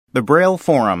The Braille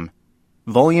Forum,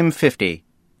 Volume 50,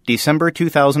 December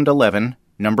 2011,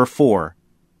 Number 4.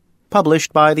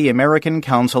 Published by the American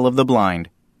Council of the Blind.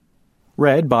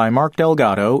 Read by Mark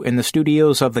Delgado in the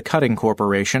studios of the Cutting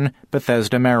Corporation,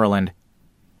 Bethesda, Maryland.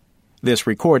 This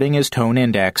recording is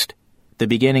tone-indexed. The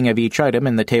beginning of each item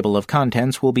in the table of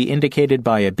contents will be indicated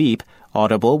by a beep,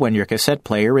 audible when your cassette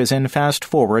player is in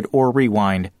fast-forward or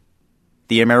rewind.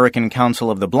 The American Council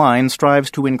of the Blind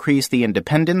strives to increase the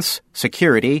independence,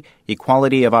 security,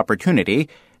 equality of opportunity,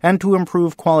 and to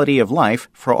improve quality of life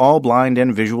for all blind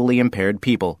and visually impaired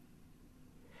people.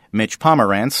 Mitch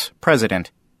Pomerantz,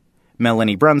 President.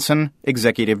 Melanie Brunson,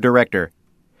 Executive Director.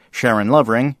 Sharon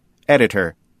Lovering,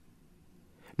 Editor.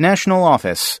 National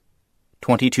Office,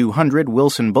 2200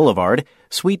 Wilson Boulevard,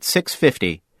 Suite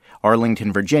 650,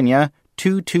 Arlington, Virginia,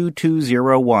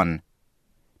 22201.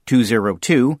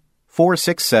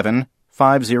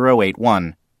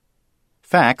 202-467-5081.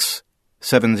 Fax,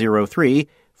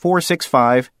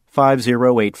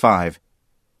 703-465-5085.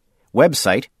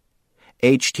 Website,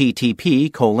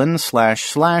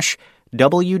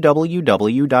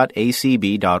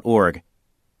 http://www.acb.org.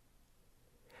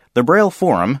 The Braille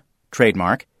Forum,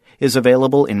 trademark, is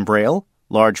available in Braille,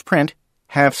 large print,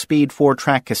 half-speed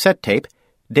 4-track cassette tape,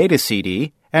 data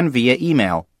CD, and via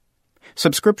email.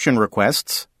 Subscription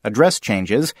requests, address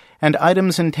changes, and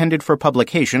items intended for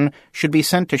publication should be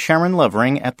sent to Sharon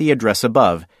Lovering at the address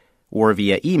above, or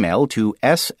via email to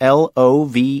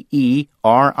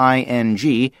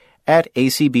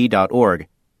slovering@acb.org.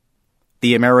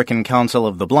 The American Council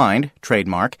of the Blind,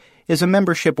 trademark, is a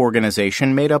membership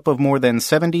organization made up of more than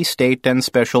 70 state and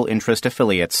special interest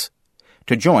affiliates.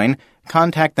 To join,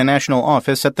 contact the national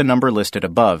office at the number listed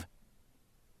above.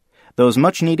 Those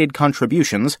much-needed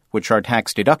contributions, which are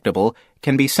tax-deductible,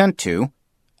 can be sent to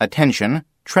Attention,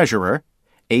 Treasurer,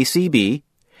 ACB,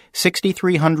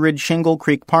 6300 Shingle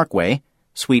Creek Parkway,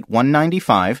 Suite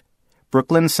 195,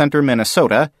 Brooklyn Center,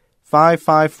 Minnesota,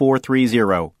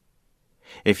 55430.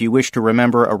 If you wish to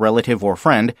remember a relative or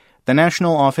friend, the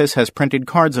National Office has printed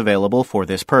cards available for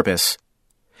this purpose.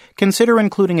 Consider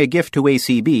including a gift to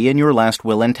ACB in your last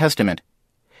will and testament.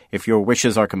 If your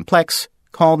wishes are complex,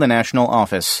 call the National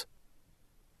Office.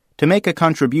 To make a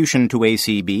contribution to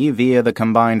ACB via the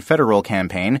combined federal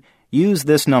campaign, use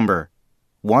this number,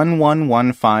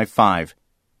 11155.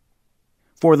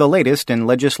 For the latest in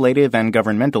legislative and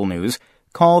governmental news,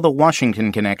 call the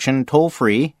Washington Connection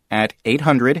toll-free at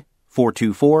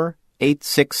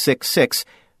 800-424-8666,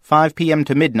 5 p.m.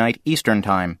 to midnight Eastern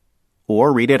Time,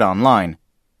 or read it online.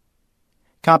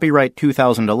 Copyright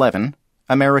 2011,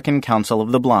 American Council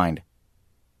of the Blind.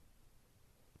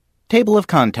 Table of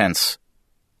Contents.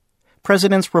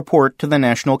 President's Report to the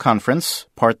National Conference,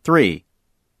 Part 3,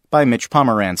 by Mitch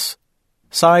Pomerantz.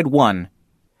 Side 1.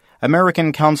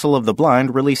 American Council of the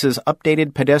Blind releases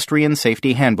updated Pedestrian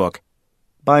Safety Handbook,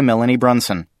 by Melanie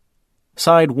Brunson.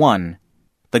 Side 1.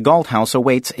 The Galt House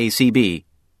Awaits ACB,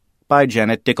 by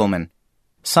Janet Dickelman.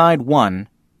 Side 1.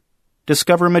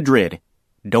 Discover Madrid.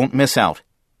 Don't miss out.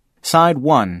 Side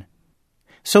 1.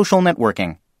 Social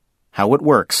Networking. How it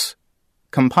Works.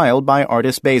 Compiled by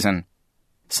Artis Bazin.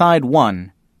 Side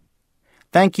 1.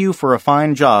 Thank You for a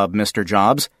Fine Job, Mr.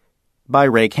 Jobs, by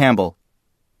Ray Campbell.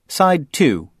 Side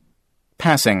 2.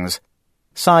 Passings.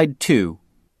 Side 2.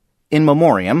 In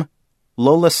Memoriam,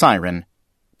 Lola Siren,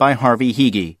 by Harvey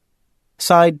Heege.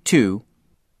 Side 2.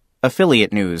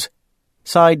 Affiliate News.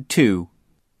 Side 2.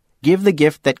 Give the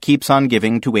Gift That Keeps on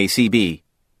Giving to ACB,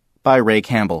 by Ray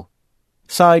Campbell.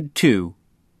 Side 2.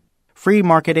 Free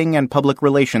Marketing and Public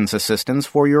Relations Assistance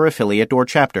for your affiliate or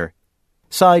chapter.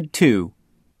 Side 2.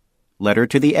 Letter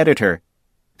to the Editor.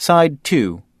 Side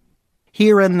 2.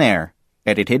 Here and There,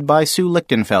 edited by Sue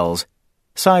Lichtenfels.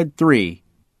 Side 3.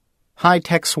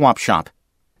 High-Tech Swap Shop.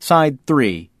 Side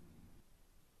 3.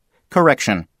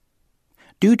 Correction.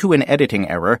 Due to an editing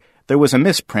error, there was a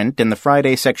misprint in the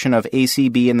Friday section of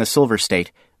ACB in the Silver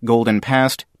State, Golden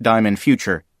Past, Diamond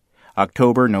Future,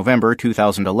 October-November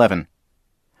 2011.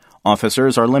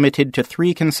 Officers are limited to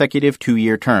 3 consecutive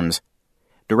 2-year terms.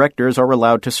 Directors are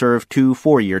allowed to serve 2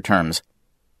 4-year terms.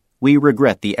 We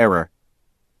regret the error.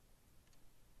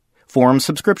 Forum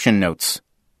subscription notes.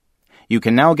 You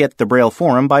can now get the Braille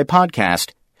Forum by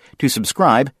podcast. To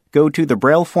subscribe, go to the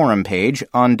Braille Forum page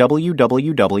on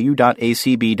www.acb.org.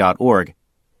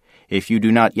 If you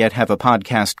do not yet have a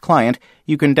podcast client,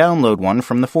 you can download one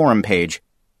from the forum page.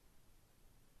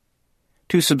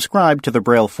 To subscribe to the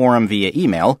Braille Forum via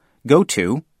email, go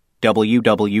to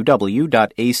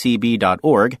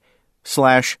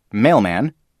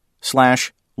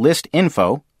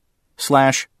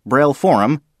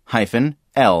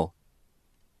www.acb.org/mailman/listinfo/brailleforum-L.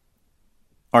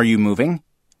 Are you moving?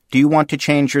 Do you want to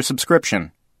change your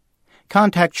subscription?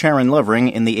 Contact Sharon Lovering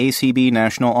in the ACB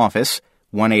National Office,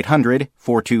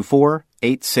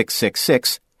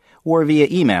 1-800-424-8666, or via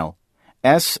email,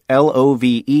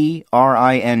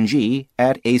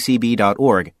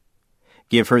 slovering@acb.org.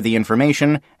 Give her the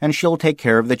information, and she'll take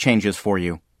care of the changes for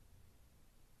you.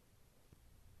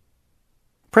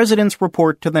 President's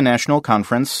Report to the National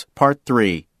Conference, Part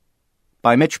 3,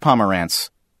 by Mitch Pomerantz.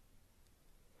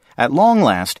 At long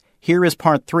last, here is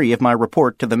Part 3 of my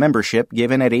report to the membership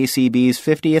given at ACB's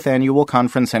 50th Annual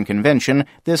Conference and Convention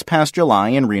this past July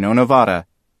in Reno, Nevada.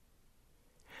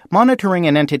 Monitoring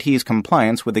an entity's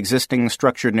compliance with existing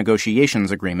structured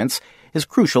negotiations agreements is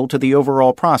crucial to the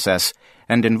overall process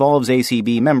and involves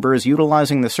ACB members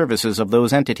utilizing the services of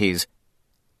those entities.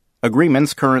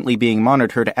 Agreements currently being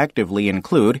monitored actively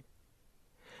include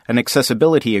an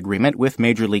accessibility agreement with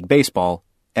Major League Baseball,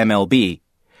 MLB,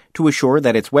 to assure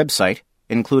that its website,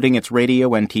 including its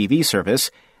radio and TV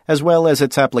service, as well as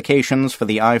its applications for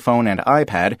the iPhone and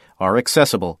iPad, are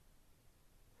accessible.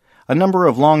 A number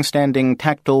of long-standing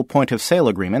tactile point-of-sale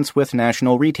agreements with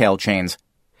national retail chains,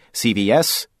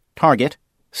 CVS, Target,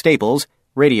 Staples,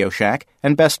 Radio Shack,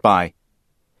 and Best Buy.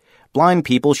 Blind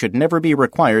people should never be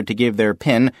required to give their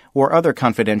PIN or other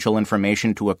confidential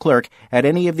information to a clerk at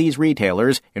any of these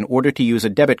retailers in order to use a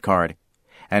debit card.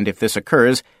 And if this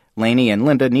occurs, Lainey and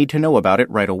Linda need to know about it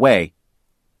right away.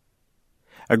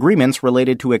 Agreements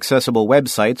related to accessible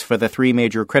websites for the three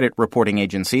major credit reporting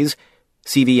agencies,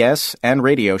 CVS and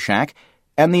Radio Shack,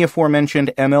 and the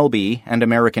aforementioned MLB and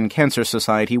American Cancer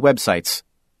Society websites.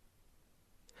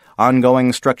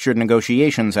 Ongoing structured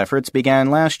negotiations efforts began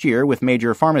last year with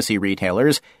major pharmacy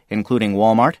retailers, including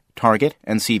Walmart, Target,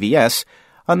 and CVS,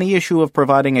 on the issue of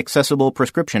providing accessible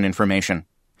prescription information,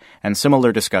 and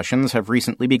similar discussions have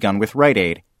recently begun with Rite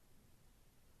Aid.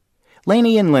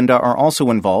 Lainey and Linda are also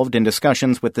involved in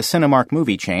discussions with the Cinemark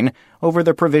movie chain over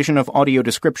the provision of audio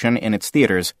description in its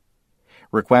theaters.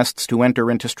 Requests to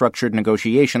enter into structured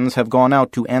negotiations have gone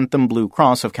out to Anthem Blue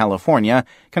Cross of California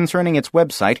concerning its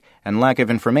website and lack of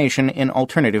information in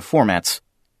alternative formats.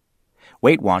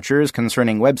 Weight Watchers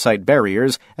concerning website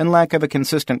barriers and lack of a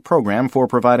consistent program for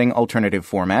providing alternative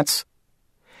formats.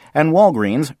 And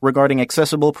Walgreens regarding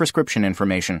accessible prescription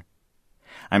information.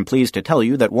 I'm pleased to tell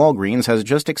you that Walgreens has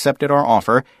just accepted our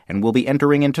offer and will be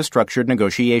entering into structured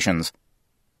negotiations.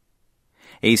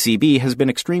 ACB has been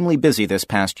extremely busy this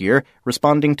past year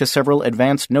responding to several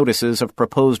advanced notices of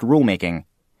proposed rulemaking,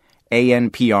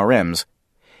 ANPRMs,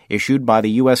 issued by the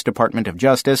U.S. Department of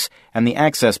Justice and the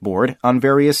Access Board on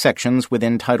various sections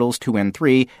within Titles 2 and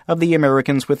 3 of the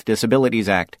Americans with Disabilities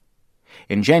Act.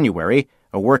 In January,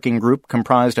 a working group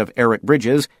comprised of Eric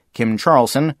Bridges, Kim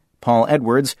Charlson, Paul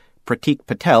Edwards, Pratik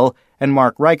Patel, and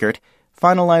Mark Reichert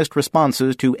finalized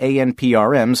responses to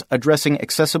ANPRMs addressing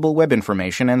accessible web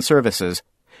information and services,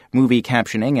 movie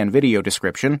captioning and video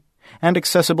description, and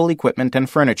accessible equipment and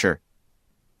furniture.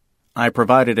 I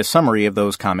provided a summary of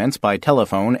those comments by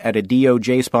telephone at a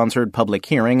DOJ-sponsored public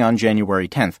hearing on January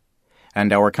 10th,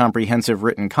 and our comprehensive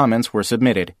written comments were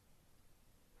submitted.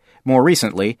 More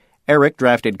recently, Eric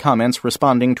drafted comments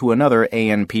responding to another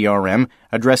ANPRM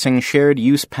addressing shared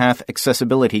use path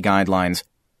accessibility guidelines.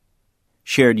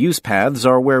 Shared use paths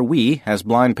are where we, as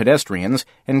blind pedestrians,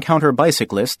 encounter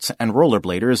bicyclists and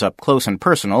rollerbladers up close and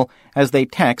personal as they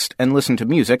text and listen to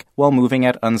music while moving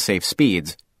at unsafe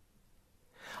speeds.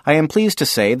 I am pleased to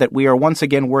say that we are once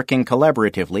again working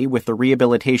collaboratively with the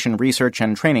Rehabilitation Research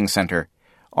and Training Center,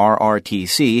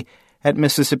 RRTC, at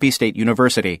Mississippi State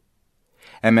University.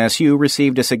 MSU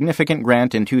received a significant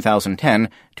grant in 2010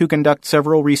 to conduct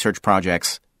several research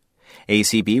projects.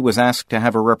 ACB was asked to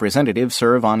have a representative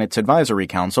serve on its advisory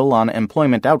council on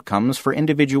employment outcomes for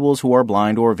individuals who are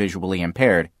blind or visually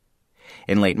impaired.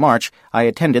 In late March, I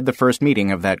attended the first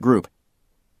meeting of that group.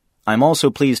 I'm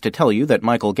also pleased to tell you that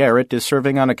Michael Garrett is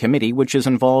serving on a committee which is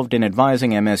involved in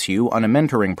advising MSU on a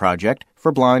mentoring project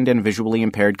for blind and visually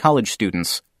impaired college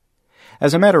students.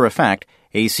 As a matter of fact,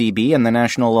 ACB and the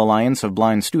National Alliance of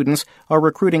Blind Students are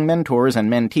recruiting mentors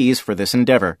and mentees for this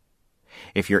endeavor.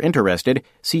 If you're interested,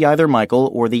 see either Michael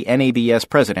or the NABS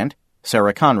president,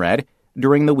 Sarah Conrad,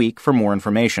 during the week for more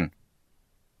information.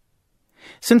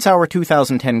 Since our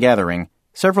 2010 gathering,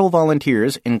 several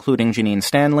volunteers, including Janine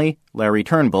Stanley, Larry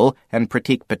Turnbull, and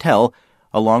Pratik Patel,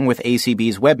 along with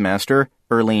ACB's webmaster,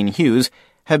 Erlene Hughes,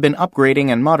 have been upgrading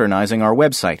and modernizing our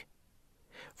website.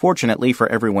 Fortunately for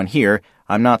everyone here,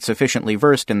 I'm not sufficiently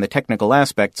versed in the technical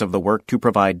aspects of the work to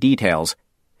provide details.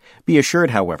 Be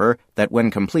assured, however, that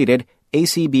when completed,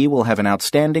 ACB will have an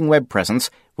outstanding web presence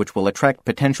which will attract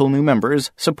potential new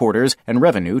members, supporters, and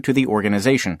revenue to the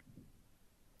organization.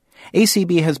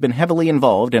 ACB has been heavily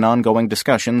involved in ongoing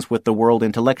discussions with the World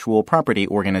Intellectual Property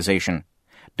Organization,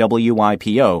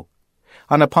 WIPO,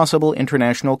 on a possible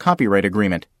international copyright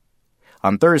agreement.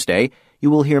 On Thursday, you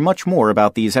will hear much more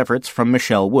about these efforts from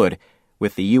Michelle Wood,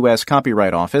 with the U.S.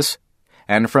 Copyright Office,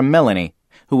 and from Melanie,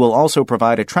 who will also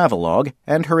provide a travelogue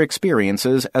and her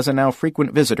experiences as a now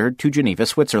frequent visitor to Geneva,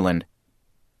 Switzerland.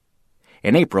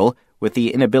 In April, with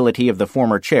the inability of the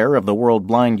former chair of the World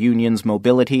Blind Union's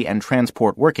Mobility and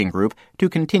Transport Working Group to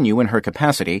continue in her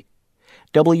capacity,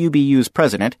 WBU's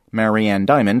president, Marianne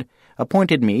Diamond,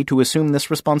 appointed me to assume this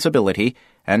responsibility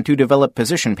and to develop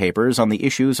position papers on the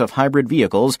issues of hybrid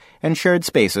vehicles and shared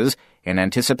spaces in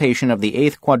anticipation of the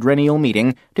 8th Quadrennial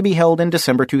Meeting to be held in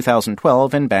December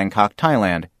 2012 in Bangkok,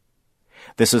 Thailand.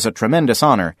 This is a tremendous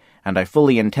honor, and I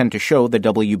fully intend to show the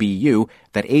WBU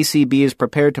that ACB is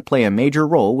prepared to play a major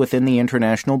role within the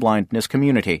international blindness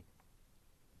community.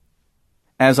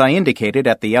 As I indicated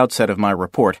at the outset of my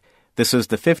report, this is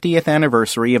the 50th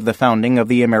anniversary of the founding of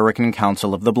the American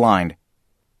Council of the Blind.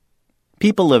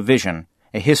 People of Vision,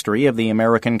 A History of the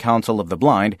American Council of the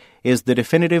Blind, is the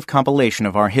definitive compilation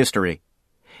of our history.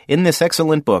 In this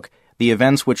excellent book, the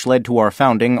events which led to our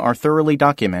founding are thoroughly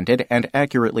documented and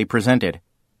accurately presented.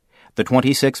 The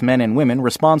 26 men and women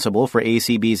responsible for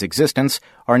ACB's existence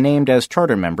are named as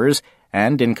charter members,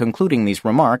 and in concluding these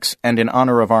remarks, and in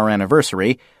honor of our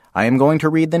anniversary, I am going to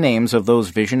read the names of those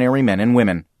visionary men and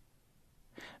women.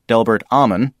 Delbert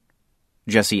Amann,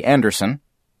 Jesse Anderson,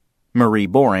 Marie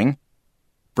Boring,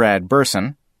 Brad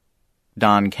Burson,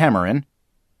 Don Cameron,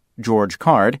 George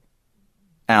Card,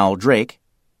 Al Drake,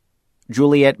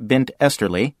 Juliet Bint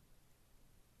Esterly,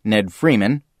 Ned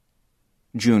Freeman,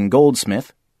 June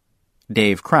Goldsmith,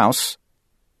 Dave Krause,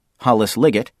 Hollis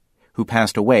Liggett, who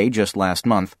passed away just last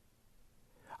month,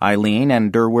 Eileen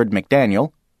and Durward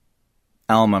McDaniel,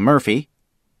 Alma Murphy,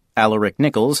 Alaric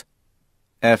Nichols,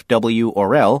 F.W.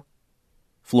 Orell,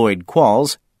 Floyd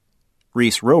Qualls,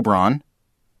 Reese Robron,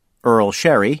 Earl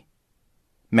Sherry,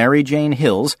 Mary Jane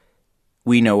Hills,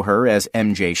 we know her as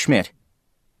M.J. Schmidt,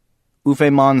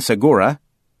 Ufeman Segura,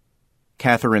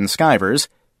 Catherine Skivers,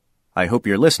 I hope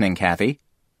you're listening, Kathy,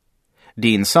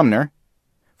 Dean Sumner,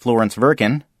 Florence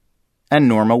Verkin, and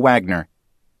Norma Wagner.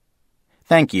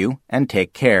 Thank you, and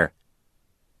take care.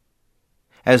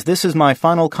 As this is my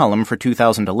final column for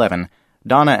 2011,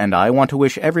 Donna and I want to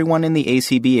wish everyone in the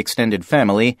ACB extended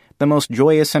family the most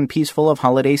joyous and peaceful of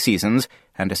holiday seasons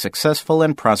and a successful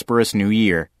and prosperous new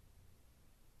year.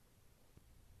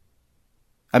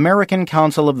 American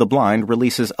Council of the Blind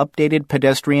releases updated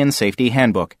Pedestrian Safety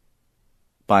Handbook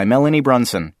by Melanie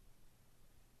Brunson.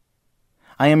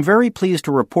 I am very pleased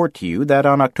to report to you that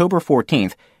on October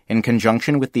 14th, in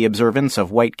conjunction with the observance of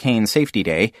White Cane Safety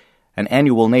Day, an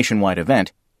annual nationwide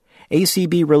event,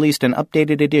 ACB released an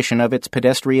updated edition of its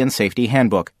Pedestrian Safety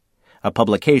Handbook, a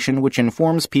publication which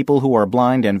informs people who are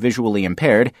blind and visually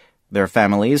impaired, their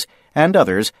families, and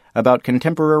others about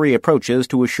contemporary approaches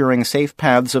to assuring safe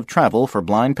paths of travel for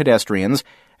blind pedestrians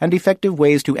and effective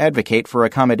ways to advocate for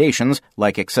accommodations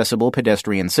like accessible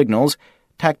pedestrian signals,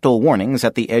 tactile warnings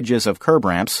at the edges of curb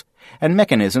ramps, and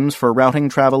mechanisms for routing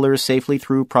travelers safely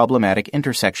through problematic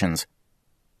intersections.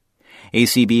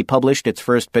 ACB published its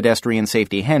first Pedestrian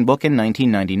Safety Handbook in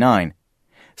 1999.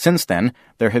 Since then,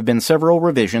 there have been several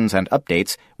revisions and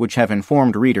updates which have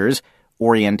informed readers,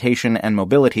 orientation and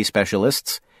mobility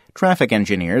specialists, traffic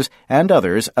engineers, and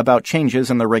others about changes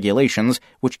in the regulations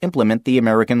which implement the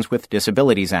Americans with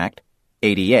Disabilities Act,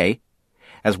 ADA,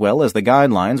 as well as the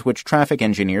guidelines which traffic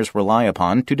engineers rely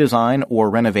upon to design or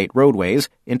renovate roadways,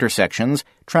 intersections,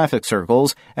 traffic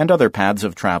circles, and other paths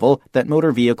of travel that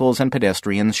motor vehicles and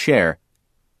pedestrians share.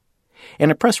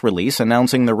 In a press release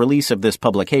announcing the release of this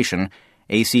publication,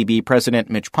 ACB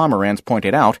President Mitch Pomerantz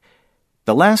pointed out,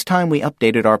 "The last time we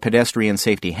updated our Pedestrian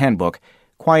Safety Handbook,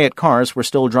 quiet cars were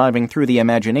still driving through the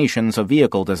imaginations of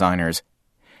vehicle designers.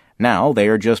 Now they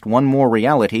are just one more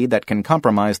reality that can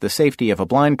compromise the safety of a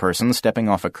blind person stepping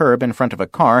off a curb in front of a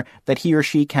car that he or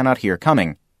she cannot hear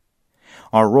coming.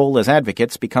 Our role as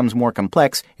advocates becomes more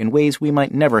complex in ways we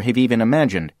might never have even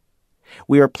imagined.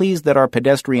 We are pleased that our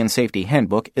Pedestrian Safety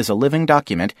Handbook is a living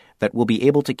document that will be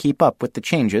able to keep up with the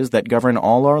changes that govern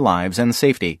all our lives and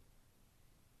safety."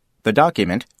 The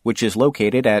document, which is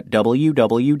located at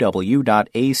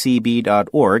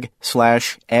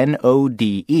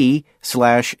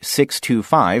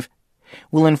www.acb.org/NODE/625,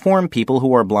 will inform people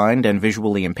who are blind and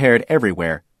visually impaired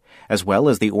everywhere, as well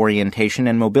as the orientation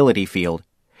and mobility field,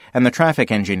 and the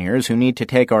traffic engineers who need to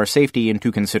take our safety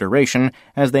into consideration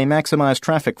as they maximize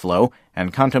traffic flow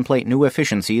and contemplate new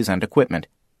efficiencies and equipment.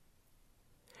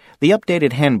 The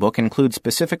updated handbook includes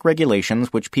specific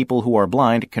regulations which people who are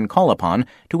blind can call upon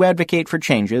to advocate for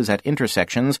changes at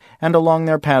intersections and along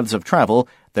their paths of travel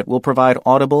that will provide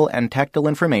audible and tactile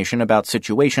information about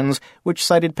situations which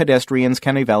sighted pedestrians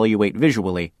can evaluate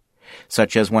visually,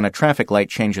 such as when a traffic light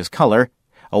changes color,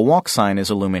 a walk sign is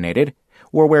illuminated,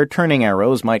 or where turning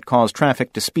arrows might cause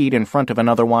traffic to speed in front of an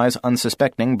otherwise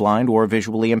unsuspecting blind or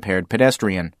visually impaired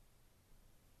pedestrian.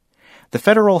 The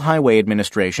Federal Highway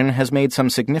Administration has made some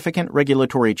significant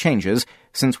regulatory changes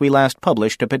since we last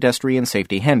published a pedestrian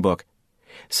safety handbook,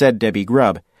 said Debbie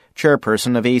Grubb,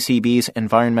 chairperson of ACB's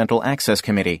Environmental Access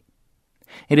Committee.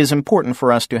 It is important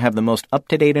for us to have the most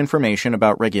up-to-date information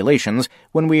about regulations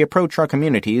when we approach our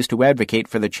communities to advocate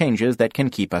for the changes that can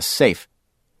keep us safe.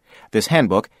 This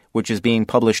handbook, which is being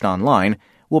published online,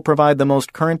 will provide the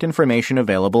most current information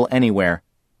available anywhere.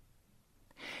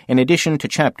 In addition to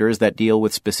chapters that deal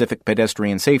with specific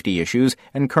pedestrian safety issues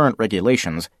and current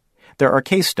regulations, there are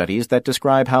case studies that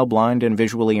describe how blind and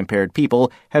visually impaired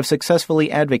people have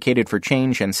successfully advocated for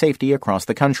change and safety across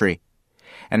the country,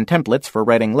 and templates for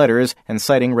writing letters and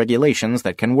citing regulations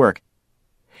that can work.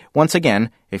 Once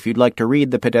again, if you'd like to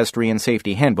read the Pedestrian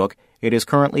Safety Handbook, it is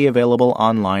currently available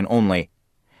online only.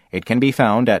 It can be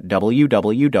found at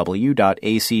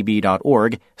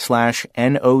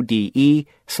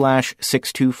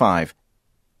www.acb.org/NODE/625.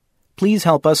 Please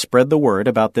help us spread the word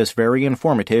about this very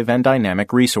informative and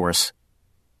dynamic resource.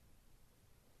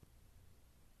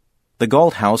 The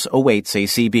Galt House Awaits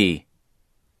ACB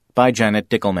by Janet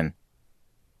Dickelman.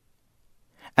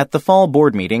 At the fall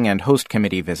board meeting and host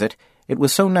committee visit, it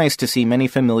was so nice to see many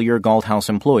familiar Galt House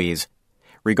employees.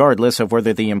 Regardless of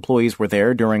whether the employees were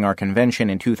there during our convention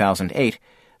in 2008,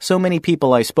 so many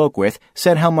people I spoke with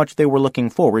said how much they were looking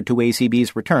forward to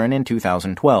ACB's return in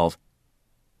 2012.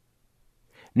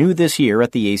 New this year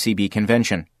at the ACB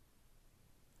convention.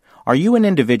 Are you an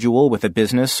individual with a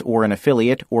business or an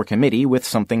affiliate or committee with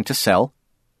something to sell?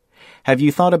 Have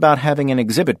you thought about having an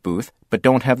exhibit booth but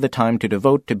don't have the time to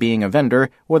devote to being a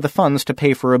vendor or the funds to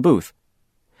pay for a booth?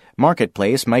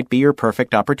 Marketplace might be your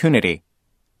perfect opportunity.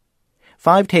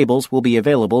 5 tables will be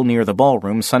available near the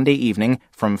ballroom Sunday evening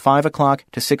from 5 o'clock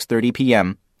to 6:30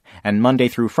 p.m., and Monday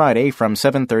through Friday from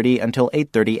 7:30 until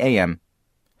 8:30 a.m.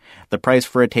 The price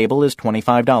for a table is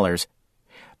 $25.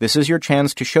 This is your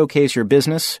chance to showcase your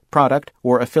business, product,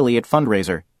 or affiliate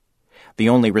fundraiser. The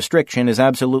only restriction is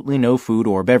absolutely no food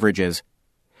or beverages.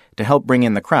 To help bring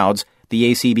in the crowds,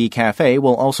 the ACB Cafe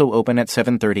will also open at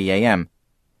 7:30 a.m.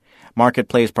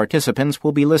 Marketplace participants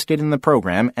will be listed in the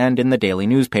program and in the daily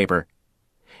newspaper.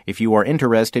 If you are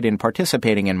interested in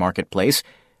participating in Marketplace,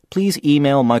 please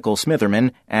email Michael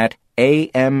Smitherman at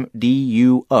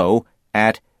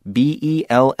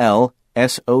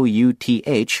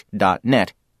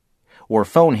amduo@bellsouth.net or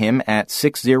phone him at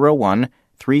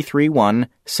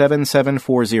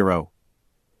 601-331-7740.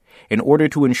 In order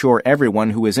to ensure everyone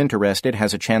who is interested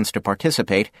has a chance to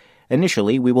participate,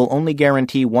 initially we will only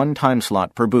guarantee 1 time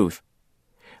slot per booth.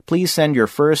 Please send your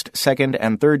first, second,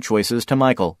 and third choices to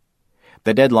Michael.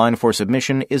 The deadline for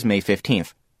submission is May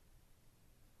 15th.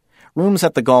 Rooms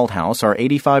at the Galt House are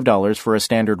 $85 for a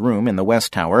standard room in the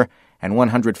West Tower and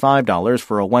 $105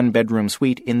 for a 1-bedroom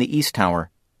suite in the East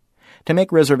Tower. To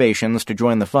make reservations to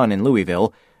join the fun in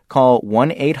Louisville, call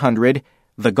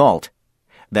 1-800-THE-GALT.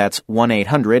 That's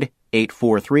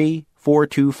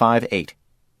 1-800-843-4258.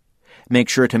 Make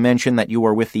sure to mention that you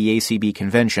are with the ACB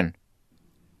convention.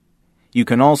 You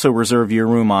can also reserve your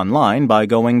room online by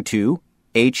going to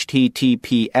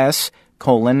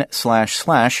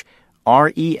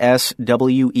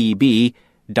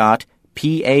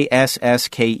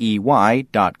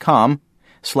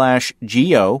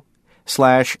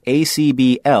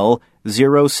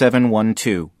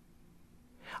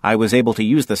I was able to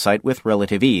use the site with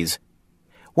relative ease.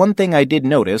 One thing I did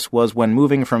notice was when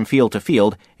moving from field to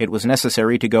field, it was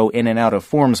necessary to go in and out of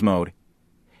forms mode.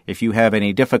 If you have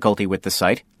any difficulty with the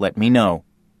site, let me know.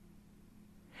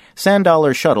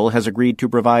 $SandDollar Shuttle has agreed to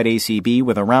provide ACB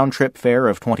with a round-trip fare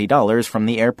of $20 from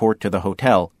the airport to the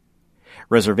hotel.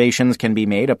 Reservations can be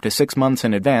made up to 6 months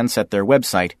in advance at their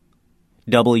website,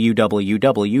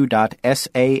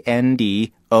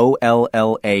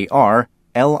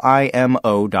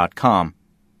 www.sandollarlimo.com.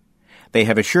 They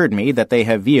have assured me that they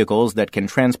have vehicles that can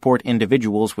transport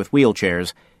individuals with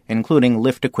wheelchairs, including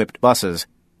lift-equipped buses.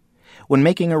 When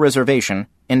making a reservation,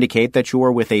 indicate that you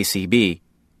are with ACB.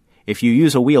 If you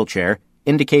use a wheelchair,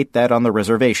 indicate that on the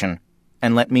reservation,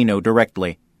 and let me know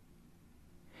directly.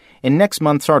 In next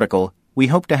month's article, we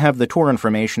hope to have the tour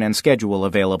information and schedule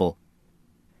available.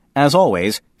 As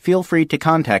always, feel free to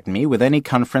contact me with any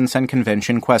conference and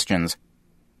convention questions.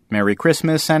 Merry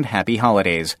Christmas and Happy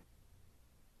Holidays.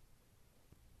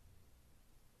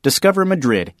 Discover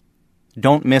Madrid.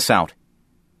 Don't miss out.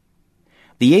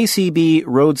 The ACB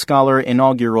Rhodes Scholar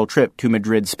inaugural trip to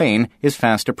Madrid, Spain is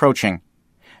fast approaching.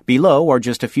 Below are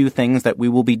just a few things that we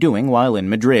will be doing while in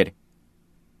Madrid.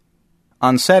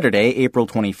 On Saturday, April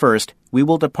 21st, we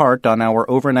will depart on our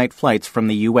overnight flights from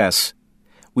the U.S.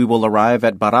 We will arrive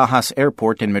at Barajas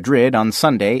Airport in Madrid on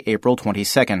Sunday, April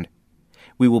 22nd.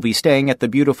 We will be staying at the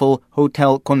beautiful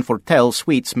Hotel Confortel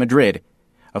Suites Madrid,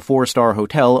 a 4-star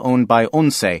hotel owned by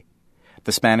ONCE,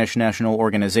 the Spanish National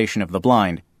Organization of the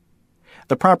Blind.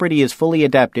 The property is fully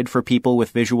adapted for people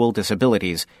with visual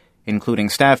disabilities, including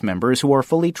staff members who are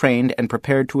fully trained and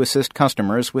prepared to assist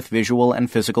customers with visual and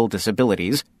physical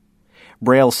disabilities,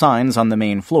 Braille signs on the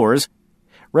main floors,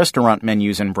 restaurant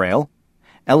menus in Braille,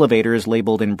 elevators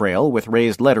labeled in Braille with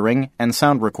raised lettering and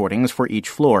sound recordings for each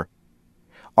floor.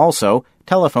 Also,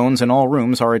 telephones in all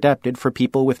rooms are adapted for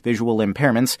people with visual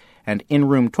impairments, and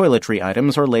in-room toiletry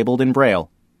items are labeled in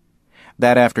Braille.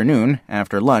 That afternoon,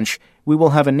 after lunch, we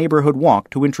will have a neighborhood walk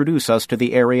to introduce us to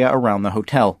the area around the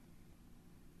hotel.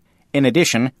 In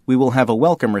addition, we will have a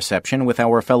welcome reception with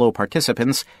our fellow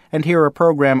participants and hear a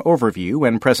program overview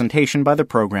and presentation by the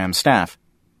program staff.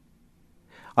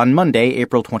 On Monday,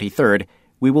 April 23rd,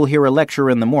 we will hear a lecture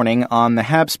in the morning on the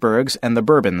Habsburgs and the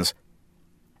Bourbons.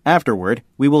 Afterward,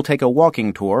 we will take a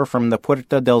walking tour from the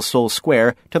Puerta del Sol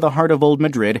Square to the heart of Old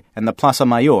Madrid and the Plaza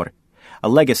Mayor, a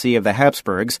legacy of the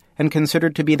Habsburgs and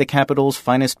considered to be the capital's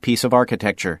finest piece of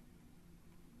architecture.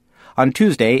 On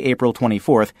Tuesday, April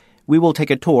 24th, we will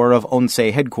take a tour of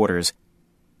ONCE headquarters.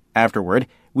 Afterward,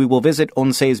 we will visit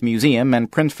ONCE's museum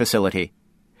and print facility.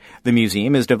 The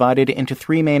museum is divided into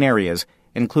 3 main areas,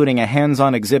 including a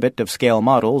hands-on exhibit of scale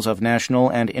models of national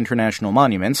and international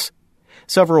monuments,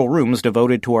 several rooms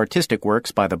devoted to artistic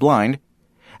works by the blind,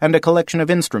 and a collection of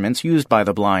instruments used by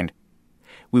the blind.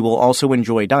 We will also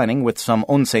enjoy dining with some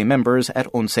ONCE members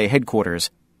at ONCE headquarters.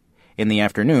 In the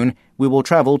afternoon, we will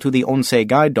travel to the ONCE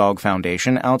Guide Dog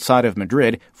Foundation outside of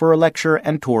Madrid for a lecture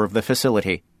and tour of the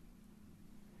facility.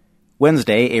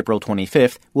 Wednesday, April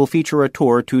 25th, will feature a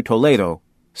tour to Toledo,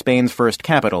 Spain's first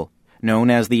capital, known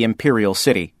as the Imperial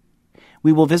City.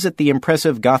 We will visit the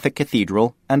impressive Gothic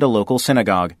cathedral and a local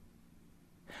synagogue.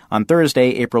 On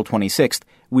Thursday, April 26th,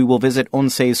 we will visit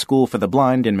ONCE's School for the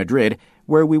Blind in Madrid,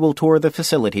 where we will tour the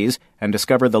facilities and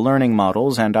discover the learning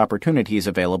models and opportunities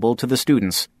available to the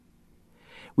students.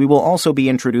 We will also be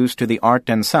introduced to the art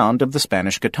and sound of the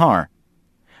Spanish guitar.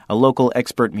 A local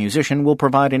expert musician will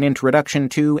provide an introduction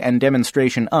to and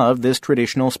demonstration of this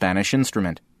traditional Spanish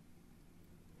instrument.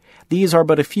 These are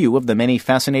but a few of the many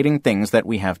fascinating things that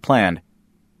we have planned.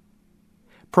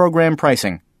 Program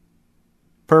pricing.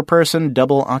 Per person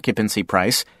double occupancy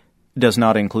price, does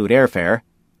not include airfare,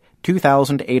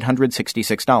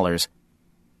 $2,866.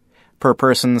 Per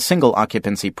person single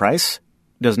occupancy price,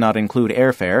 does not include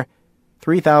airfare,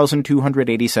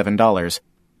 $3,287.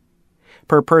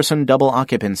 Per person double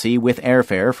occupancy with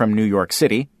airfare from New York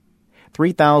City,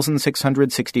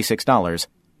 $3,666.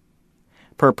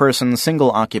 Per person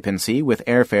single occupancy with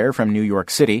airfare from New York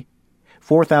City,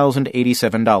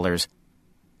 $4,087.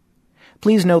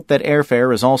 Please note that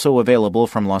airfare is also available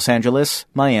from Los Angeles,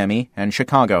 Miami, and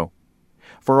Chicago.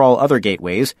 For all other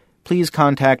gateways, please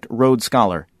contact Rhodes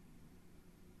Scholar.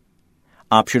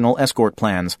 Optional escort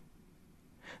plans.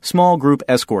 Small group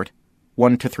escort,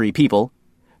 1 to 3 people,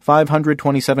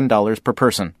 $527 per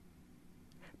person.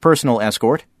 Personal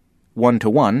escort, 1 to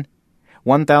 1,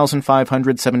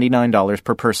 $1,579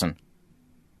 per person.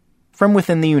 From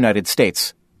within the United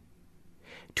States.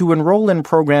 To enroll in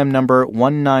program number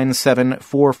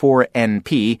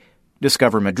 19744NP,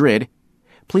 Discover Madrid,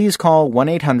 please call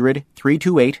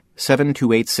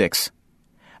 1-800-328-7286.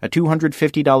 A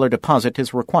 $250 deposit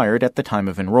is required at the time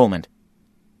of enrollment.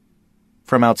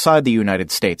 From outside the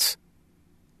United States.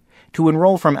 To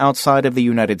enroll from outside of the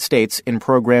United States in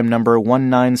program number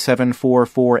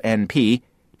 19744NP,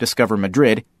 Discover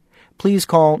Madrid, please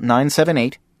call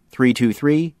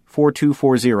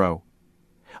 978-323-4240.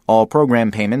 All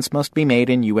program payments must be made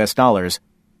in U.S. dollars.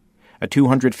 A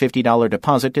 $250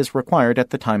 deposit is required at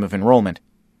the time of enrollment.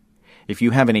 If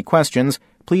you have any questions,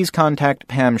 please contact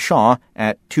Pam Shaw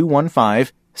at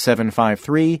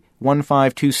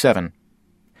 215-753-1527.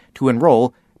 To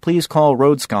enroll, please call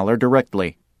Rhodes Scholar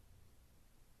directly.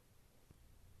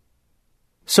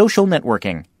 Social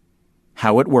Networking.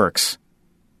 How it Works.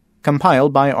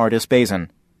 Compiled by Ardis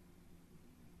Bazin.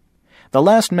 The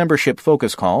last membership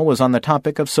focus call was on the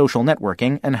topic of social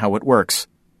networking and how it works.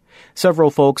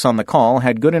 Several folks on the call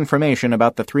had good information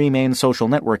about the 3 main social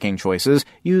networking choices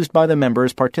used by the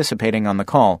members participating on the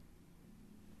call.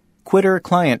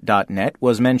 QuitterClient.net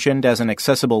was mentioned as an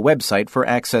accessible website for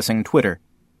accessing Twitter.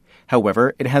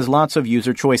 However, it has lots of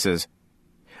user choices.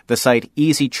 The site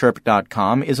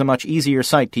EasyChirp.com is a much easier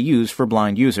site to use for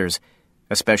blind users,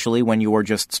 especially when you are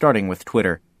just starting with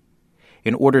Twitter.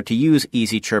 In order to use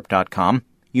EasyChirp.com,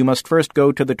 you must first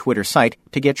go to the Twitter site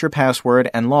to get your password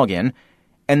and log in,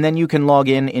 and then you can log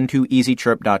in into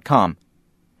EasyChirp.com.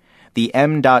 The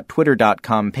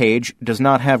m.twitter.com page does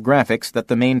not have graphics that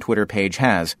the main Twitter page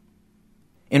has.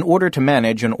 In order to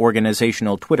manage an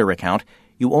organizational Twitter account,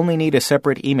 you only need a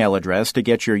separate email address to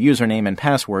get your username and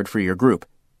password for your group.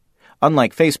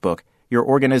 Unlike Facebook, your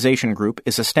organization group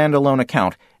is a standalone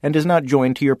account and is not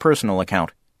joined to your personal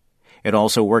account. It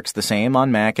also works the same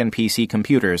on Mac and PC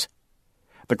computers.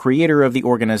 The creator of the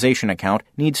organization account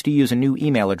needs to use a new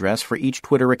email address for each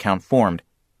Twitter account formed.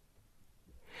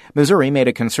 Missouri made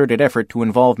a concerted effort to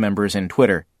involve members in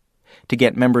Twitter. To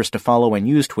get members to follow and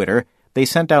use Twitter, they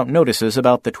sent out notices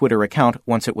about the Twitter account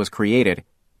once it was created.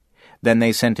 Then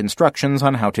they sent instructions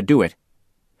on how to do it.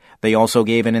 They also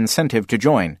gave an incentive to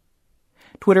join.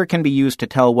 Twitter can be used to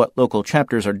tell what local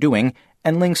chapters are doing,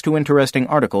 and links to interesting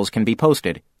articles can be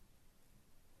posted.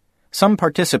 Some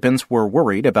participants were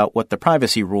worried about what the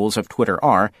privacy rules of Twitter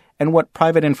are and what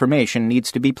private information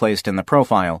needs to be placed in the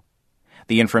profile.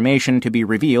 The information to be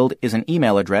revealed is an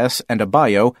email address and a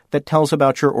bio that tells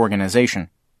about your organization.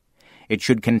 It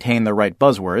should contain the right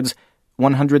buzzwords,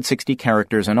 160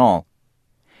 characters in all.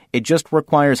 It just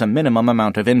requires a minimum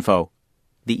amount of info.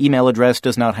 The email address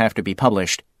does not have to be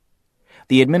published.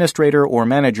 The administrator or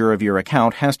manager of your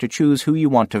account has to choose who you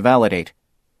want to validate.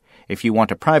 If you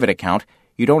want a private account,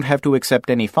 you don't have to accept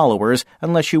any followers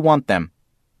unless you want them.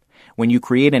 When you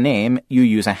create a name, you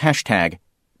use a hashtag,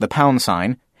 the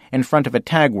 #, in front of a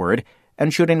tag word,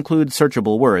 and should include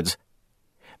searchable words.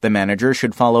 The manager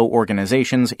should follow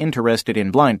organizations interested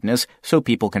in blindness so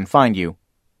people can find you.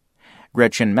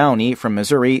 Gretchen Mauney from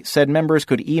Missouri said members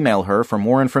could email her for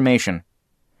more information.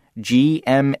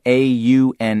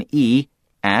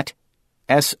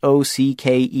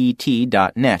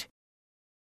 gmaune@socket.net.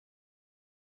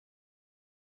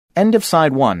 End of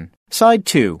Side 1. Side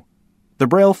 2. The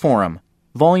Braille Forum,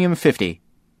 Volume 50,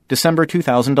 December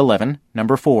 2011,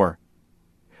 Number 4.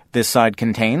 This side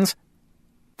contains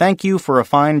Thank You for a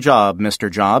Fine Job,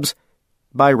 Mr. Jobs,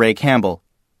 by Ray Campbell.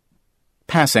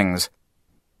 Passings.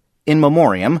 In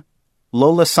Memoriam,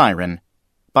 Lola Siren,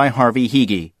 by Harvey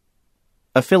Hege.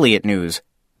 Affiliate News.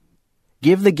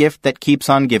 Give the Gift That Keeps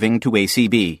on Giving to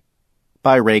ACB,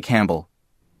 by Ray Campbell.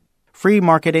 Free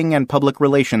marketing and public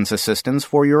relations assistance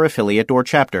for your affiliate or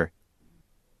chapter.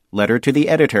 Letter to the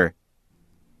Editor.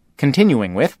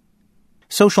 Continuing with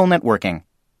Social Networking,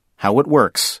 How It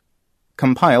Works,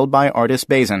 compiled by Artis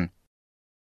Bazin.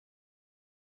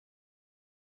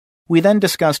 We then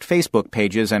discussed Facebook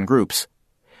pages and groups.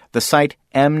 The site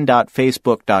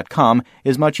m.facebook.com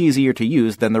is much easier to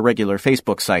use than the regular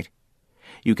Facebook site.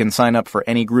 You can sign up for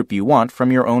any group you want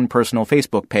from your own personal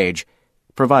Facebook page,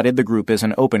 provided the group is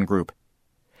an open group.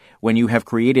 When you have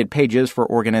created pages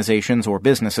for organizations or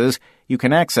businesses, you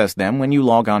can access them when you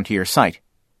log onto your site.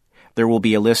 There will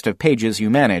be a list of pages you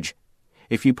manage.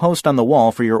 If you post on the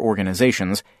wall for your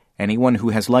organizations, anyone who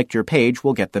has liked your page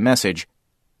will get the message.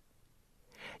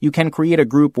 You can create a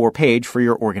group or page for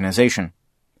your organization.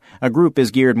 A group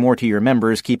is geared more to your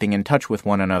members keeping in touch with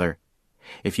one another.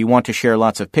 If you want to share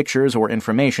lots of pictures or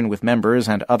information with members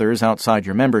and others outside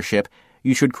your membership,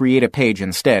 you should create a page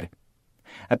instead.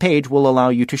 A page will allow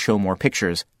you to show more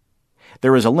pictures.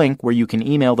 There is a link where you can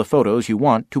email the photos you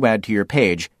want to add to your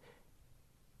page.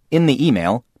 In the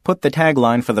email, put the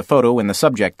tagline for the photo in the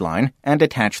subject line and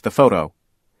attach the photo.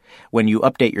 When you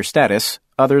update your status,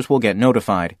 others will get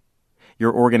notified.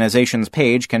 Your organization's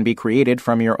page can be created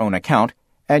from your own account,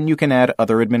 and you can add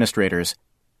other administrators.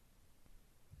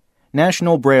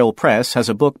 National Braille Press has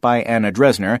a book by Anna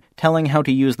Dresner telling how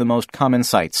to use the most common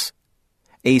sites.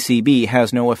 ACB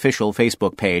has no official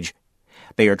Facebook page.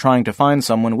 They are trying to find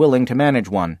someone willing to manage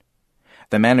one.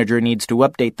 The manager needs to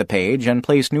update the page and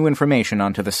place new information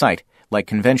onto the site, like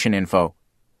convention info.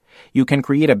 You can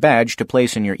create a badge to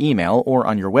place in your email or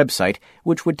on your website,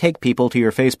 which would take people to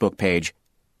your Facebook page.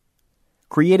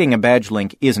 Creating a badge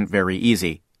link isn't very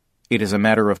easy. It is a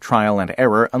matter of trial and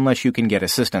error unless you can get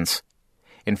assistance.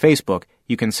 In Facebook,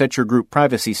 you can set your group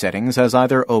privacy settings as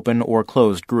either open or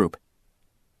closed group.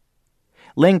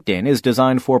 LinkedIn is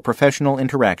designed for professional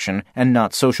interaction and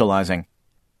not socializing.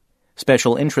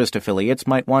 Special interest affiliates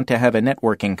might want to have a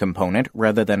networking component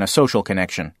rather than a social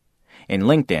connection. In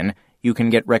LinkedIn, you can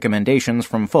get recommendations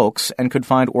from folks and could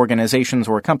find organizations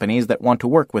or companies that want to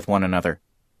work with one another.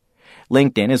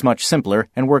 LinkedIn is much simpler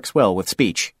and works well with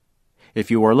speech.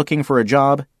 If you are looking for a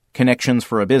job, connections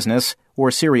for a business,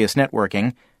 or serious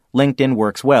networking, LinkedIn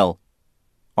works well.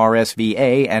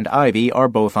 RSVA and Ivy are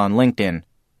both on LinkedIn.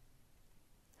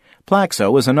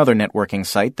 Plaxo is another networking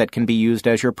site that can be used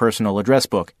as your personal address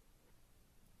book.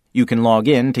 You can log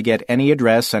in to get any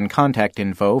address and contact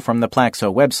info from the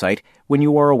Plaxo website when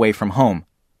you are away from home.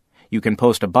 You can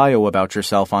post a bio about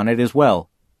yourself on it as well.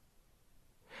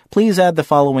 Please add the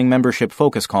following membership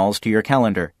focus calls to your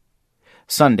calendar.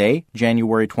 Sunday,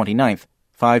 January 29th,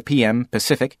 5 p.m.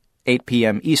 Pacific, 8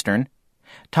 p.m. Eastern.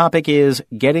 Topic is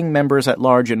Getting Members at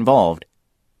Large Involved.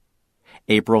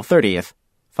 April 30th,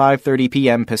 5:30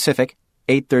 p.m. Pacific,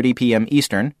 8:30 p.m.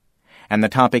 Eastern. And the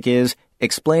topic is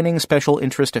Explaining Special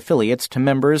Interest Affiliates to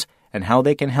Members and How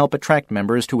They Can Help Attract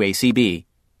Members to ACB.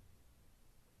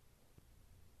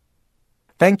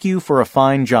 Thank You for a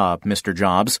Fine Job, Mr.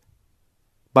 Jobs.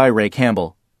 By Ray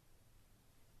Campbell.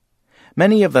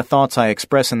 Many of the thoughts I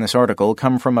express in this article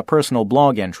come from a personal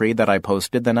blog entry that I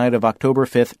posted the night of October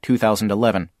 5,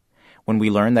 2011, when we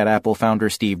learned that Apple founder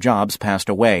Steve Jobs passed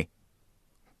away.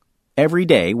 Every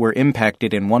day we're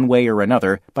impacted in one way or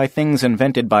another by things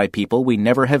invented by people we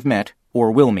never have met or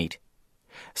will meet.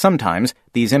 Sometimes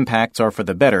these impacts are for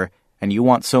the better, and you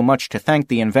want so much to thank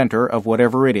the inventor of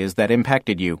whatever it is that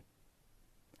impacted you.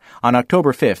 On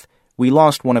October 5th, we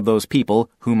lost one of those people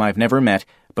whom I've never met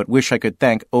but wish I could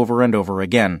thank over and over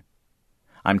again.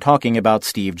 I'm talking about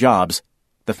Steve Jobs,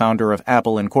 the founder of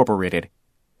Apple Incorporated.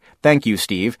 Thank you,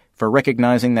 Steve, for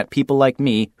recognizing that people like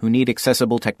me who need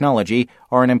accessible technology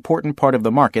are an important part of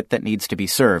the market that needs to be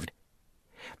served.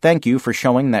 Thank you for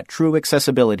showing that true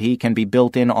accessibility can be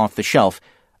built in off the shelf,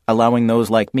 allowing those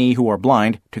like me who are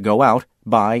blind to go out,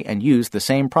 buy, and use the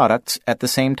same products at the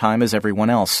same time as everyone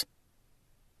else.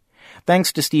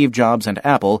 Thanks to Steve Jobs and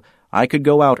Apple, I could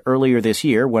go out earlier this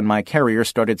year when my carrier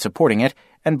started supporting it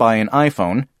and buy an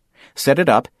iPhone, set it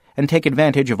up, and take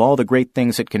advantage of all the great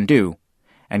things it can do.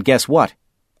 And guess what?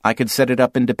 I could set it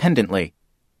up independently.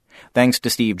 Thanks to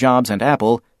Steve Jobs and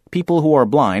Apple, people who are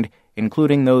blind,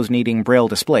 including those needing Braille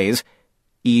displays,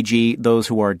 e.g. those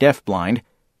who are deaf-blind,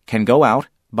 can go out,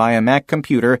 buy a Mac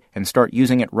computer, and start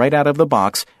using it right out of the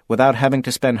box without having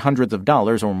to spend hundreds of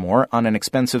dollars or more on an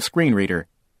expensive screen reader.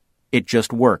 It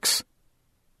just works.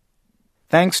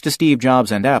 Thanks to Steve Jobs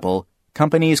and Apple,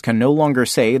 companies can no longer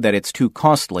say that it's too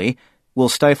costly, will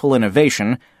stifle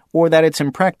innovation, or that it's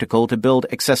impractical to build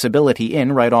accessibility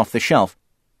in right off the shelf.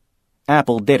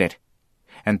 Apple did it.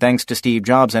 And thanks to Steve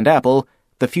Jobs and Apple,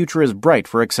 the future is bright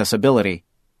for accessibility.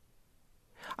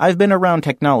 I've been around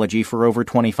technology for over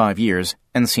 25 years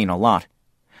and seen a lot.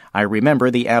 I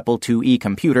remember the Apple IIe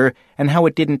computer and how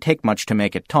it didn't take much to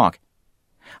make it talk.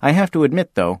 I have to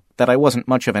admit, though, that I wasn't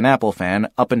much of an Apple fan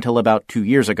up until about 2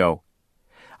 years ago.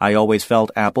 I always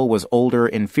felt Apple was older,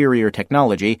 inferior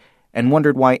technology and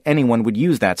wondered why anyone would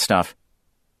use that stuff.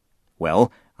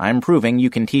 Well, I'm proving you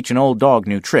can teach an old dog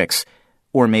new tricks,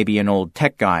 or maybe an old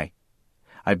tech guy.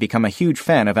 I've become a huge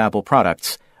fan of Apple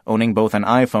products, owning both an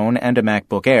iPhone and a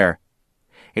MacBook Air.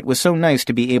 It was so nice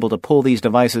to be able to pull these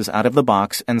devices out of the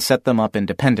box and set them up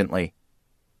independently.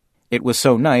 It was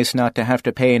so nice not to have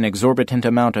to pay an exorbitant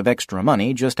amount of extra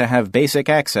money just to have basic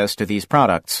access to these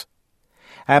products.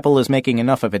 Apple is making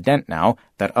enough of a dent now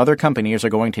that other companies are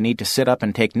going to need to sit up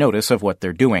and take notice of what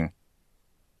they're doing.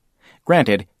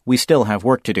 Granted, we still have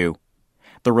work to do.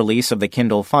 The release of the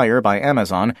Kindle Fire by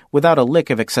Amazon without a lick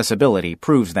of accessibility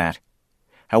proves that.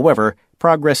 However,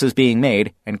 progress is being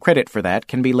made, and credit for that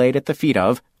can be laid at the feet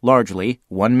of, largely,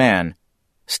 one man,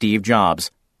 Steve Jobs.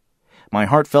 My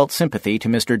heartfelt sympathy to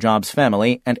Mr. Jobs'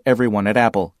 family and everyone at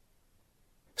Apple.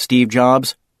 Steve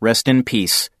Jobs, rest in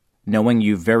peace, knowing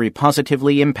you've very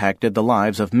positively impacted the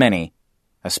lives of many,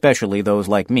 especially those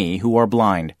like me who are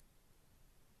blind.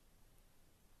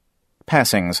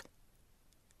 Passings.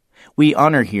 We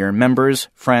honor here members,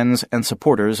 friends, and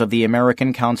supporters of the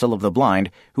American Council of the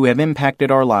Blind who have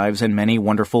impacted our lives in many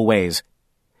wonderful ways.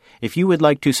 If you would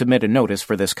like to submit a notice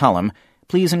for this column,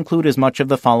 please include as much of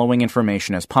the following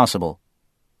information as possible.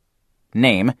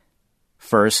 Name,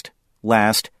 first,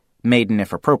 last, maiden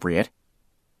if appropriate.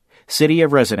 City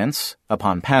of residence,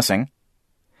 upon passing.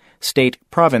 State,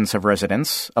 province of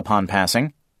residence, upon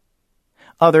passing.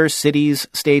 Other cities,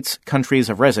 states, countries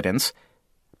of residence,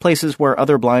 places where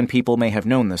other blind people may have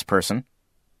known this person.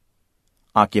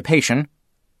 Occupation.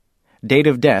 Date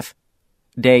of death,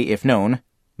 day if known,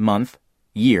 month,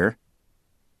 year.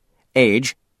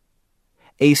 Age.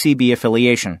 ACB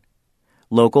affiliation,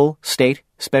 local, state,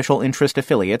 special interest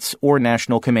affiliates, or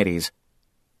national committees.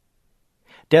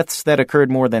 Deaths that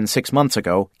occurred more than 6 months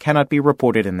ago cannot be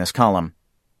reported in this column.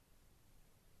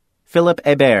 Philip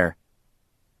Hébert.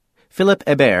 Philip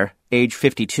Hébert, age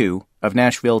 52, of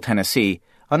Nashville, Tennessee,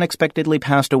 unexpectedly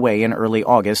passed away in early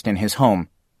August in his home.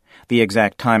 The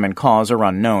exact time and cause are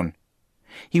unknown.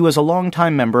 He was a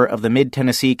longtime member of the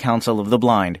Mid-Tennessee Council of the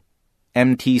Blind,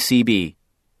 MTCB,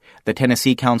 the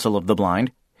Tennessee Council of the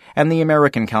Blind, and the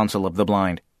American Council of the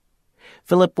Blind.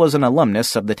 Philip was an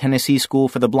alumnus of the Tennessee School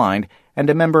for the Blind and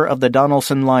a member of the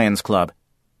Donelson Lions Club.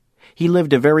 He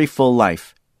lived a very full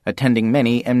life, attending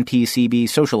many MTCB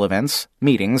social events,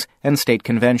 meetings, and state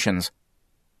conventions.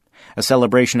 A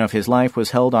celebration of his life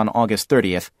was held on August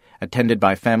 30th, attended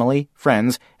by family,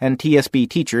 friends, and TSB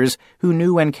teachers who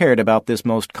knew and cared about this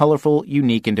most colorful,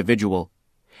 unique individual.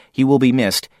 He will be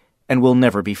missed and will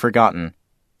never be forgotten.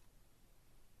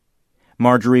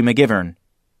 Marjorie McGivern.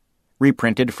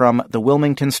 Reprinted from the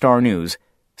Wilmington Star-News,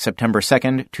 September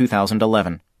 2,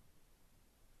 2011.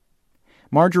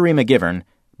 Marjorie McGivern,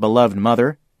 beloved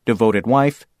mother, devoted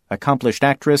wife, accomplished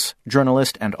actress,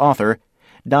 journalist, and author,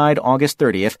 died August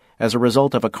 30th as a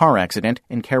result of a car accident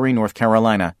in Cary, North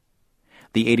Carolina.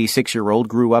 The 86-year-old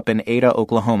grew up in Ada,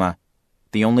 Oklahoma,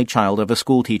 the only child of a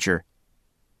schoolteacher.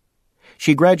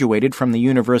 She graduated from the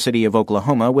University of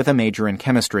Oklahoma with a major in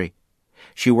chemistry.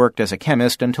 She worked as a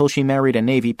chemist until she married a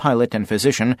Navy pilot and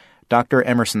physician, Dr.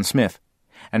 Emerson Smith,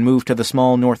 and moved to the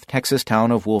small North Texas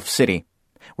town of Wolf City,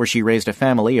 where she raised a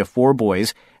family of 4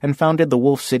 boys and founded the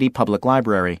Wolf City Public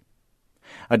Library.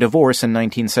 A divorce in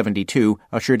 1972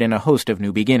 ushered in a host of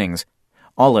new beginnings,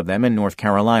 all of them in North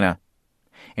Carolina.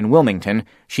 In Wilmington,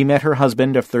 she met her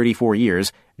husband of 34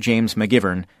 years, James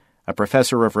McGivern, a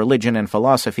professor of religion and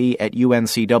philosophy at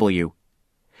UNCW.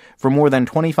 For more than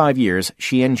 25 years,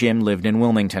 she and Jim lived in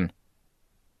Wilmington.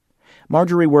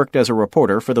 Marjorie worked as a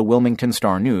reporter for the Wilmington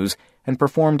Star-News and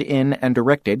performed in and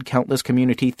directed countless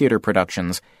community theater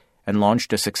productions and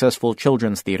launched a successful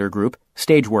children's theater group,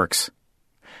 Stageworks.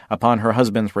 Upon her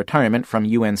husband's retirement from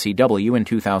UNCW in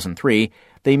 2003,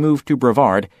 they moved to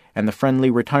Brevard and the friendly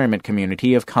retirement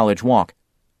community of College Walk.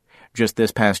 Just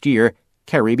this past year,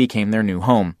 Cary became their new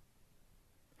home.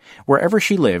 Wherever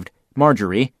she lived,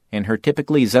 Marjorie, in her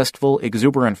typically zestful,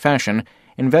 exuberant fashion,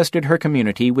 invested her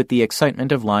community with the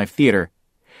excitement of live theater,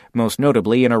 most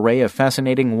notably an array of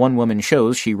fascinating one-woman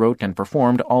shows she wrote and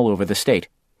performed all over the state,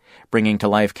 bringing to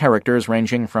life characters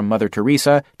ranging from Mother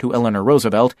Teresa to Eleanor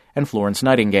Roosevelt and Florence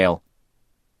Nightingale.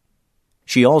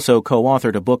 She also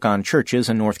co-authored a book on churches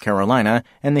in North Carolina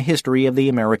and the history of the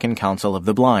American Council of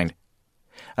the Blind.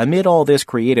 Amid all this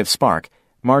creative spark,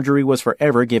 Marjorie was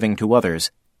forever giving to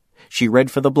others. She read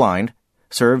for the blind,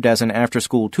 served as an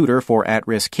after-school tutor for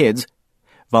at-risk kids,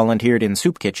 volunteered in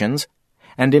soup kitchens,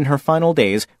 and in her final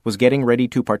days was getting ready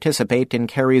to participate in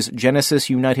Cary's Genesis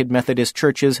United Methodist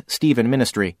Church's Stephen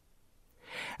Ministry.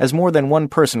 As more than one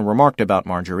person remarked about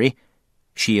Marjorie,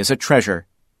 she is a treasure.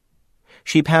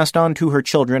 She passed on to her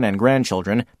children and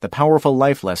grandchildren the powerful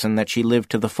life lesson that she lived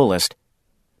to the fullest,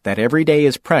 that every day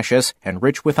is precious and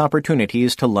rich with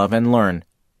opportunities to love and learn.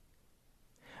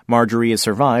 Marjorie is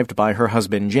survived by her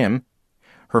husband Jim,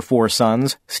 her 4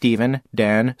 sons, Stephen,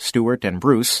 Dan, Stuart, and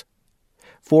Bruce,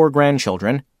 4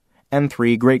 grandchildren, and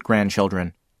 3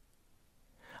 great-grandchildren.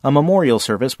 A memorial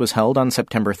service was held on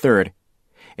September 3rd.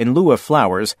 In lieu of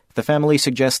flowers, the family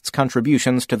suggests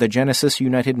contributions to the Genesis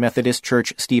United Methodist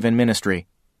Church Stephen Ministry.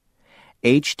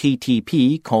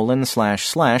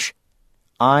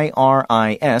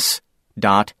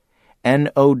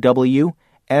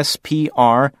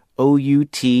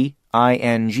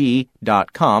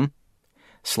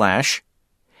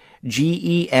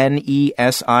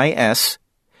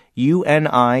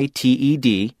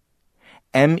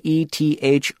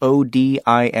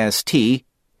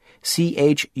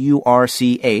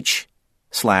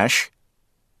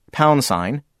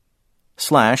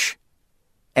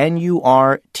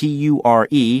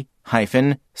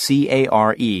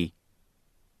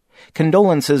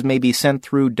 Condolences may be sent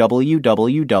through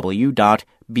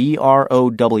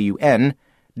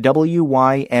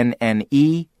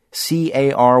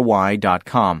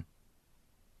www.brownwynncary.com.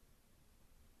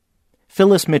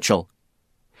 Phyllis Mitchell.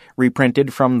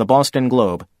 Reprinted from the Boston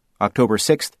Globe, October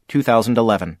 6,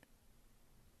 2011.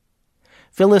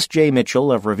 Phyllis J.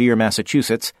 Mitchell of Revere,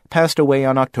 Massachusetts, passed away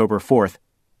on October 4th.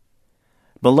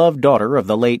 Beloved daughter of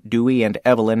the late Dewey and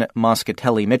Evelyn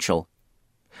Moscatelli Mitchell,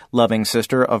 loving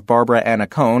sister of Barbara Anna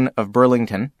Cohn of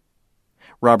Burlington,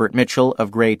 Robert Mitchell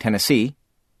of Gray, Tennessee,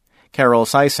 Carol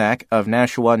Sysak of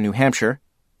Nashua, New Hampshire,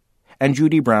 and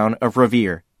Judy Brown of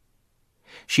Revere.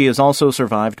 She is also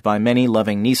survived by many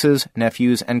loving nieces,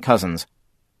 nephews, and cousins.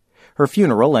 Her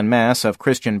funeral and Mass of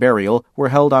Christian burial were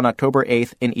held on October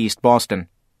 8th in East Boston.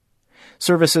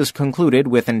 Services concluded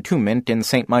with entombment in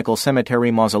St. Michael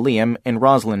Cemetery Mausoleum in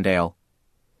Roslindale.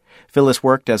 Phyllis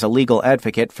worked as a legal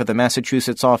advocate for the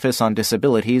Massachusetts Office on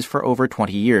Disabilities for over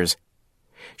 20 years.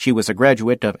 She was a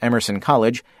graduate of Emerson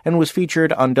College and was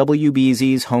featured on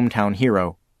WBZ's Hometown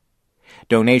Hero.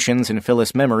 Donations in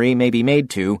Phyllis' memory may be made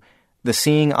to The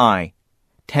Seeing Eye,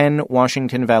 10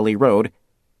 Washington Valley Road,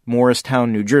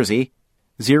 Morristown, New Jersey,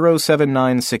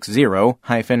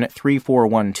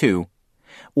 07960-3412,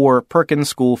 or Perkins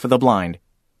School for the Blind,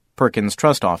 Perkins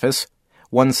Trust Office,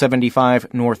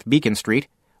 175 North Beacon Street,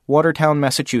 Watertown,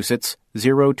 Massachusetts,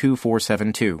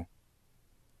 02472.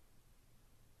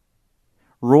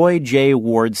 Roy J.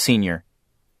 Ward, Sr.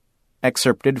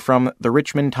 Excerpted from the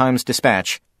Richmond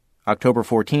Times-Dispatch, October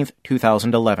 14,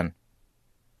 2011.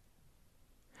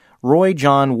 Roy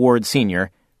John Ward,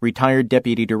 Sr., retired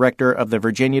Deputy Director of the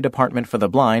Virginia Department for the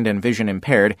Blind and Vision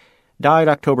Impaired, died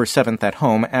October 7th at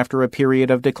home after a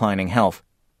period of declining health.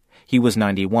 He was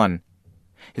 91.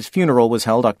 His funeral was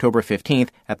held October 15th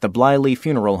at the Bliley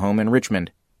Funeral Home in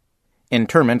Richmond.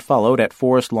 Interment followed at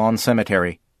Forest Lawn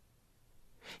Cemetery.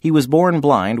 He was born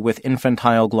blind with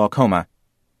infantile glaucoma.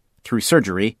 Through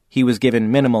surgery, he was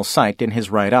given minimal sight in his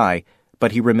right eye,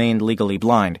 but he remained legally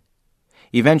blind.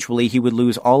 Eventually, he would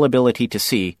lose all ability to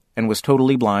see and was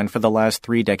totally blind for the last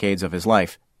 3 decades of his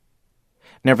life.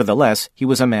 Nevertheless, he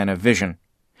was a man of vision.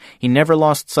 He never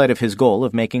lost sight of his goal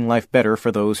of making life better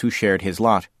for those who shared his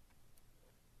lot.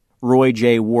 Roy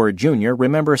J. Ward, Jr.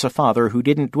 remembers a father who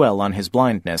didn't dwell on his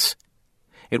blindness.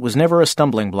 "It was never a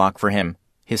stumbling block for him,"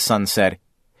 his son said.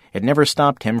 "It never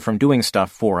stopped him from doing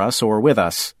stuff for us or with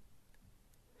us."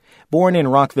 Born in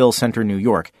Rockville Center, New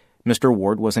York, Mr.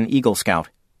 Ward was an Eagle Scout.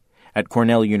 At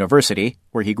Cornell University,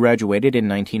 where he graduated in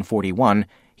 1941,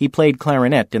 he played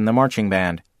clarinet in the marching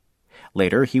band.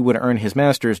 Later, he would earn his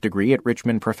master's degree at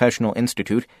Richmond Professional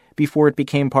Institute before it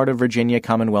became part of Virginia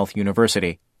Commonwealth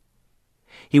University.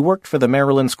 He worked for the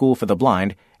Maryland School for the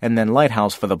Blind and then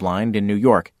Lighthouse for the Blind in New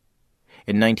York.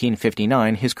 In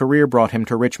 1959, his career brought him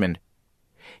to Richmond.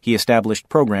 He established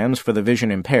programs for the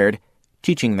vision impaired,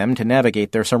 teaching them to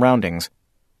navigate their surroundings.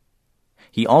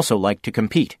 He also liked to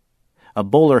compete. A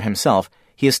bowler himself,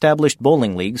 he established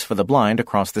bowling leagues for the blind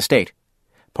across the state,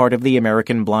 part of the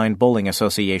American Blind Bowling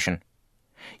Association.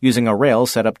 Using a rail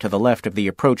set up to the left of the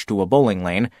approach to a bowling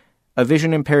lane, a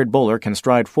vision-impaired bowler can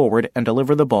stride forward and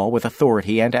deliver the ball with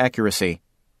authority and accuracy.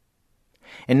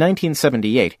 In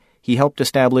 1978, he helped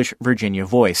establish Virginia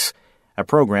Voice, a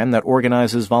program that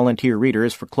organizes volunteer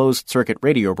readers for closed-circuit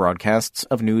radio broadcasts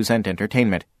of news and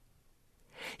entertainment.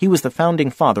 He was the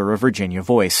founding father of Virginia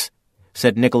Voice,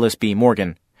 said Nicholas B.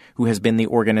 Morgan, who has been the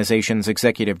organization's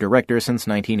executive director since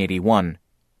 1981.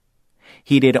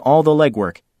 He did all the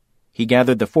legwork. He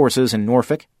gathered the forces in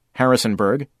Norfolk,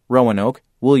 Harrisonburg, Roanoke,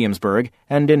 Williamsburg,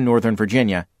 and in Northern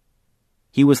Virginia.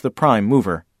 He was the prime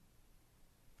mover.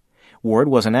 Ward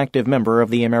was an active member of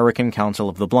the American Council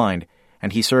of the Blind,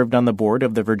 and he served on the board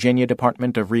of the Virginia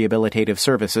Department of Rehabilitative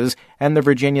Services and the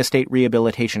Virginia State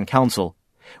Rehabilitation Council,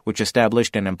 which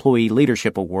established an employee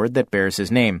leadership award that bears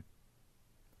his name.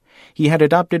 He had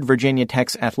adopted Virginia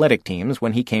Tech's athletic teams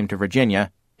when he came to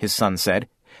Virginia, his son said,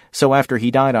 so after he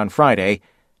died on Friday,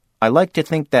 "I like to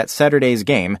think that Saturday's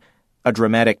game, a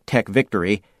dramatic Tech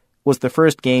victory, was the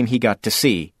first game he got to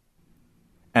see."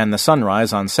 And the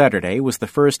sunrise on Saturday was the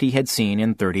first he had seen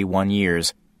in 31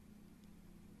 years.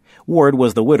 Ward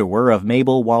was the widower of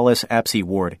Mabel Wallace Apsey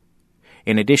Ward.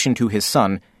 In addition to his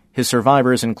son, his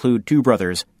survivors include 2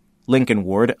 brothers, Lincoln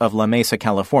Ward of La Mesa,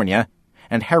 California,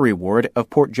 and Harry Ward of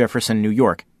Port Jefferson, New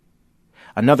York.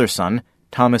 Another son,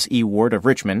 Thomas E. Ward of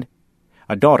Richmond,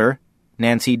 a daughter,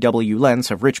 Nancy W.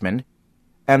 Lentz of Richmond,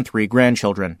 and 3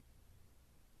 grandchildren.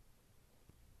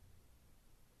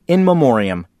 In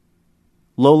Memoriam,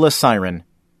 Lola Siren,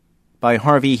 by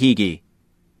Harvey Hege.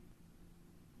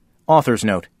 Author's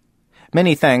note.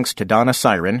 Many thanks to Donna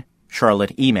Siren,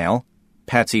 Charlotte Email,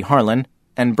 Patsy Harlan,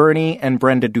 and Bernie and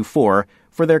Brenda Dufour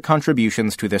for their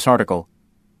contributions to this article.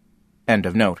 End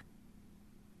of note.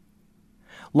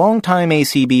 Longtime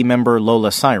ACB member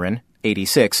Lola Siren,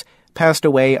 86, passed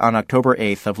away on October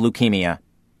 8th of leukemia.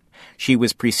 She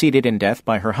was preceded in death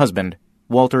by her husband,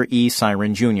 Walter E.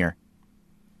 Siren, Jr.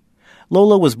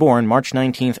 Lola was born March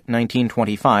 19,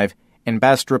 1925, in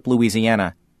Bastrop,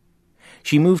 Louisiana.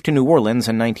 She moved to New Orleans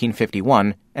in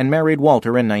 1951 and married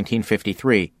Walter in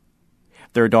 1953.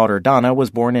 Their daughter Donna was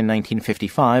born in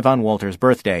 1955 on Walter's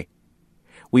birthday.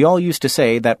 We all used to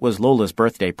say that was Lola's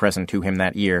birthday present to him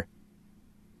that year.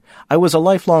 I was a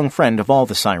lifelong friend of all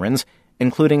the Sirens,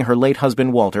 including her late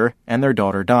husband Walter and their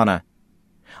daughter Donna.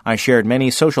 I shared many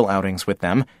social outings with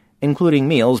them, including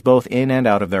meals both in and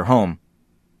out of their home.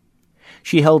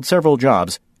 She held several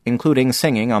jobs, including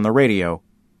singing on the radio.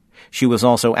 She was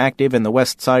also active in the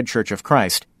West Side Church of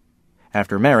Christ.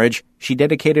 After marriage, she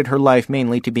dedicated her life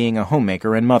mainly to being a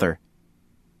homemaker and mother.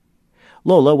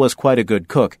 Lola was quite a good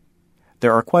cook.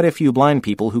 There are quite a few blind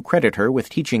people who credit her with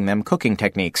teaching them cooking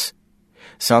techniques.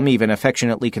 Some even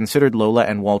affectionately considered Lola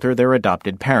and Walter their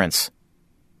adopted parents.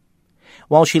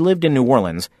 While she lived in New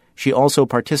Orleans, she also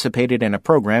participated in a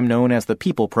program known as the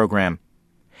People Program.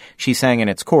 She sang in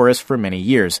its chorus for many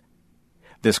years.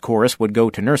 This chorus would go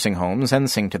to nursing homes and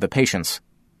sing to the patients.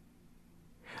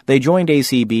 They joined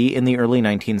ACB in the early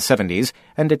 1970s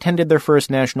and attended their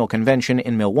first national convention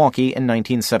in Milwaukee in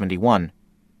 1971.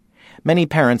 Many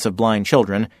parents of blind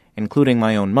children, including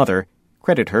my own mother,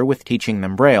 credit her with teaching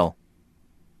them Braille.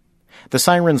 The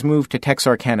Sirens moved to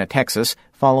Texarkana, Texas,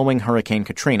 following Hurricane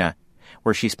Katrina,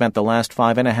 where she spent the last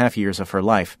 5.5 years of her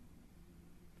life.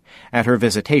 At her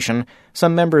visitation,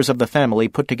 some members of the family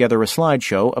put together a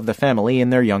slideshow of the family in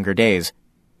their younger days.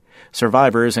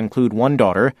 Survivors include one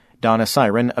daughter, Donna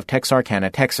Siren of Texarkana,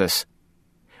 Texas;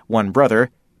 one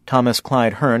brother, Thomas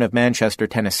Clyde Hearn of Manchester,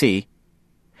 Tennessee;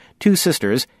 two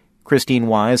sisters, Christine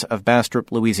Wise of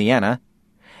Bastrop, Louisiana,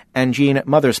 and Jean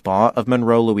Motherspaugh of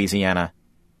Monroe, Louisiana,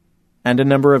 and a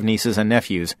number of nieces and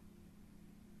nephews.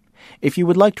 If you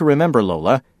would like to remember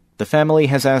Lola, the family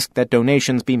has asked that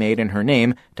donations be made in her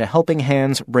name to Helping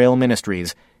Hands Braille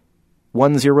Ministries,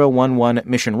 1011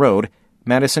 Mission Road,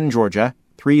 Madison, Georgia,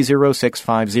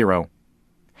 30650.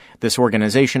 This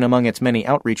organization, among its many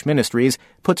outreach ministries,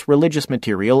 puts religious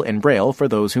material in Braille for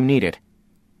those who need it.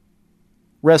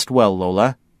 Rest well,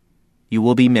 Lola. You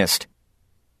will be missed.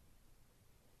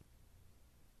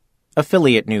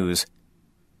 Affiliate News.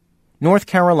 North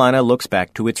Carolina looks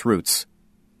back to its roots.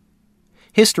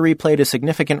 History played a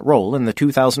significant role in the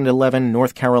 2011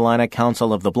 North Carolina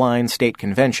Council of the Blind State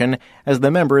Convention as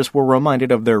the members were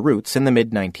reminded of their roots in the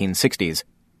mid-1960s.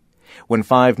 When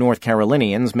 5 North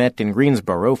Carolinians met in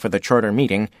Greensboro for the charter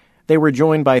meeting, they were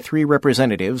joined by 3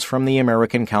 representatives from the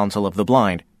American Council of the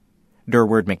Blind: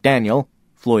 Durward McDaniel,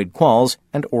 Floyd Qualls,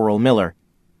 and Oral Miller.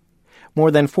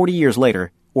 More than 40 years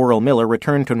later, Oral Miller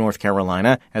returned to North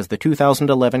Carolina as the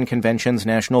 2011 convention's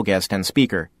national guest and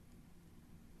speaker.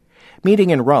 Meeting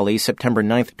in Raleigh September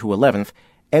 9th to 11th,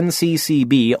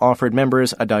 NCCB offered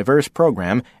members a diverse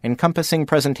program encompassing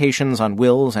presentations on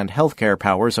wills and healthcare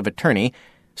powers of attorney,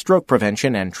 stroke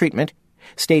prevention and treatment,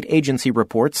 state agency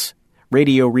reports,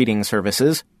 radio reading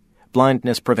services,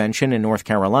 blindness prevention in North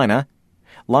Carolina,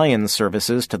 Lions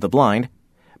services to the blind,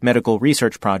 medical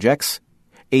research projects,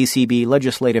 ACB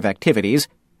legislative activities,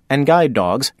 and guide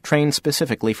dogs trained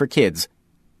specifically for kids.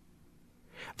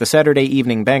 The Saturday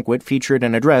evening banquet featured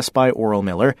an address by Oral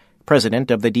Miller, president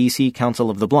of the D.C. Council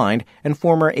of the Blind and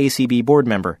former ACB board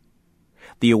member,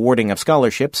 the awarding of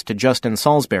scholarships to Justin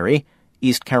Salisbury,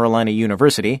 East Carolina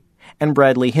University, and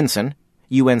Bradley Hinson,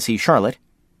 UNC Charlotte,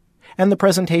 and the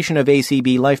presentation of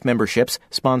ACB Life memberships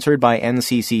sponsored by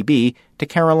NCCB to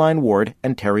Caroline Ward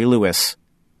and Terry Lewis.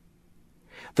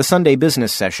 The Sunday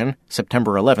business session,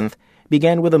 September 11th,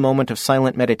 began with a moment of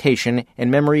silent meditation in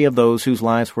memory of those whose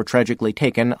lives were tragically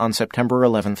taken on September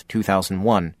 11,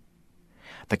 2001.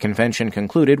 The convention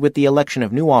concluded with the election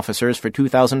of new officers for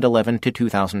 2011 to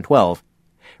 2012.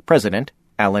 President,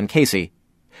 Alan Casey.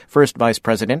 First Vice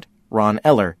President, Ron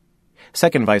Eller.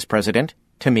 Second Vice President,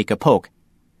 Tamika Polk.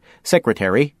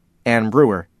 Secretary, Ann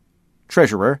Brewer.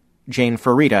 Treasurer, Jane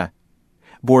Farida.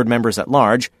 Board members at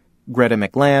large, Greta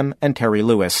McLam and Terry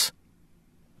Lewis.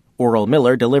 Oral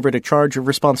Miller delivered a charge of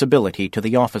responsibility to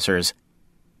the officers.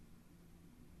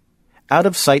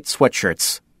 Out-of-sight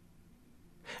sweatshirts.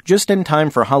 Just in time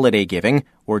for holiday giving,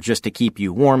 or just to keep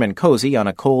you warm and cozy on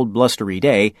a cold, blustery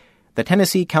day, the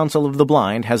Tennessee Council of the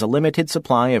Blind has a limited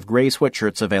supply of gray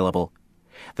sweatshirts available.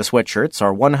 The sweatshirts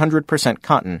are 100%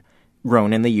 cotton,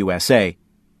 grown in the USA.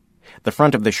 The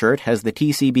front of the shirt has the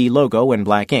TCB logo in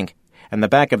black ink, and the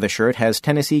back of the shirt has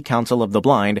Tennessee Council of the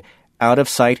Blind, out of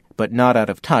sight but not out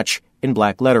of touch, in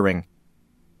black lettering.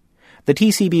 The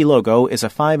TCB logo is a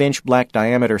 5-inch black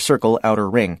diameter circle outer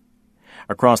ring.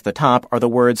 Across the top are the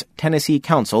words Tennessee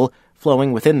Council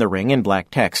flowing within the ring in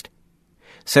black text.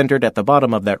 Centered at the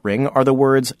bottom of that ring are the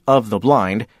words of the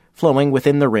blind flowing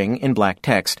within the ring in black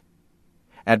text.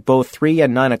 At both 3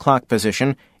 and 9 o'clock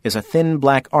position is a thin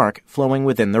black arc flowing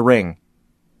within the ring.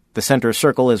 The center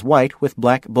circle is white with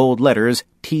black bold letters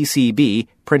TCB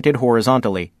printed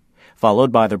horizontally,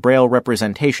 followed by the Braille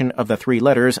representation of the 3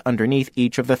 letters underneath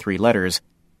each of the 3 letters.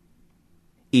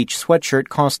 Each sweatshirt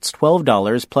costs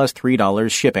 $12 plus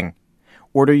 $3 shipping.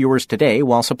 Order yours today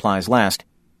while supplies last.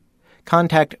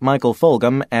 Contact Michael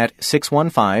Fulgham at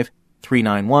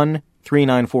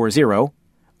 615-391-3940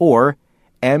 or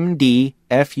mdfulghum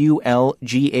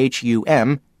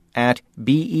at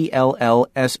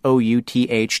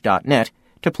bellsouth.net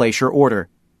to place your order.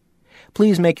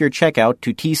 Please make your check out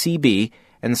to TCB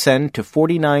and send to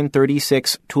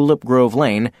 4936 Tulip Grove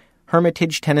Lane,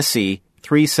 Hermitage, Tennessee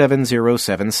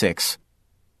 37076.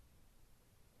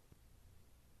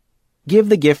 Give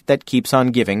the Gift That Keeps on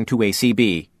Giving to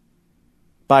ACB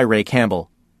by Ray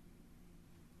Campbell.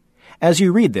 As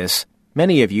you read this,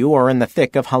 many of you are in the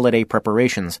thick of holiday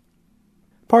preparations.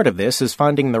 Part of this is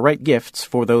finding the right gifts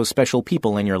for those special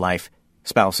people in your life,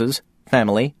 spouses,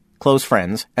 family, close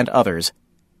friends, and others.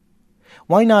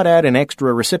 Why not add an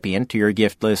extra recipient to your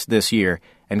gift list this year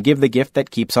and give the gift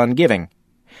that keeps on giving?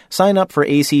 Sign up for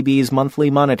ACB's Monthly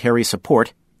Monetary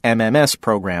Support, MMS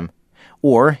program.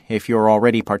 Or, if you're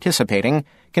already participating,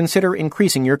 consider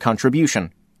increasing your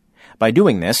contribution. By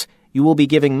doing this, you will be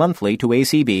giving monthly to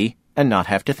ACB and not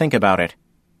have to think about it.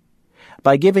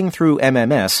 By giving through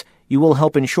MMS, you will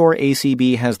help ensure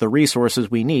ACB has the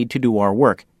resources we need to do our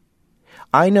work.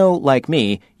 I know, like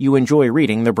me, you enjoy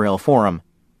reading the Braille Forum.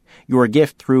 Your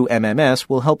gift through MMS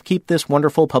will help keep this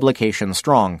wonderful publication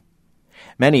strong.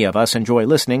 Many of us enjoy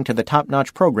listening to the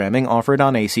top-notch programming offered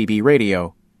on ACB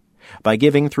Radio. By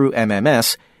giving through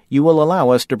MMS, you will allow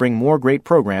us to bring more great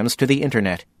programs to the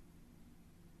Internet.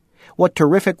 What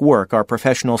terrific work our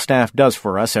professional staff does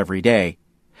for us every day.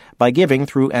 By giving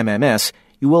through MMS,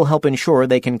 you will help ensure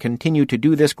they can continue to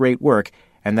do this great work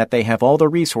and that they have all the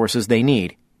resources they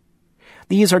need.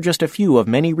 These are just a few of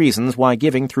many reasons why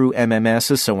giving through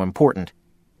MMS is so important.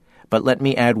 But let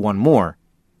me add one more.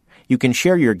 You can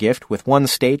share your gift with one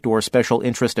state or special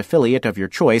interest affiliate of your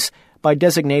choice by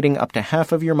designating up to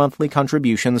half of your monthly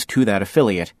contributions to that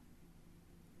affiliate.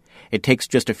 It takes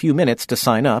just a few minutes to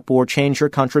sign up or change your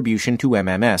contribution to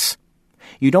MMS.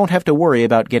 You don't have to worry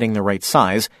about getting the right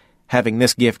size, having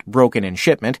this gift broken in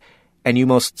shipment, and you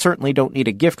most certainly don't need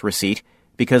a gift receipt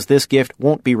because this gift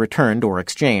won't be returned or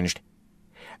exchanged.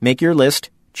 Make your list,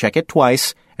 check it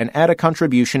twice, and add a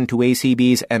contribution to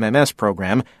ACB's MMS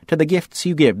program to the gifts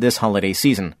you give this holiday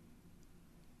season.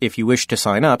 If you wish to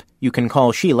sign up, you can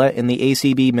call Sheila in the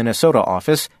ACB Minnesota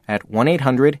office at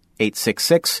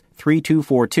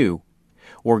 1-800-866-3242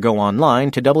 or go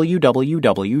online to www.acb.org.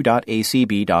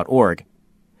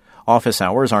 Office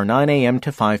hours are 9 a.m.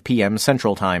 to 5 p.m.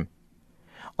 Central Time.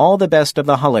 All the best of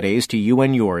the holidays to you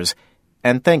and yours,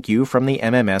 and thank you from the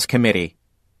MMS Committee.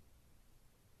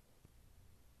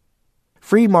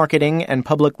 Free marketing and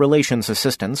public relations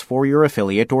assistance for your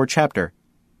affiliate or chapter.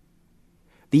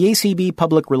 The ACB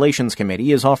Public Relations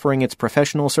Committee is offering its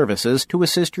professional services to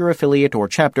assist your affiliate or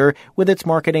chapter with its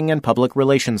marketing and public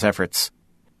relations efforts.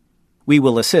 We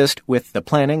will assist with the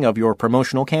planning of your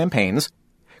promotional campaigns,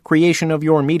 creation of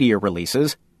your media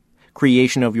releases,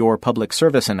 creation of your public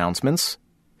service announcements,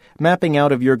 mapping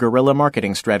out of your guerrilla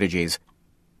marketing strategies.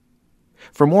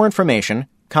 For more information,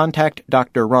 contact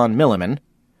Dr. Ron Milliman,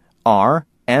 RMILLIMAN,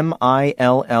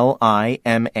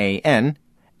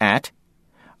 at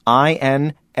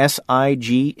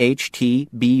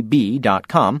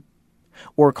insightbb.com,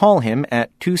 or call him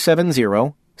at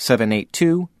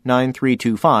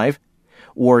 270-782-9325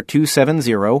 or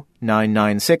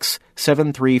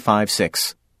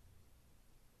 270-996-7356.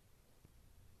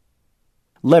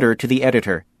 Letter to the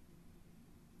Editor.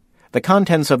 The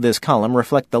contents of this column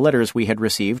reflect the letters we had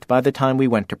received by the time we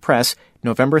went to press,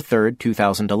 November 3,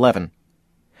 2011.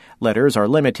 Letters are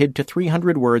limited to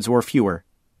 300 words or fewer.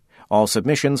 All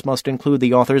submissions must include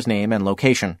the author's name and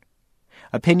location.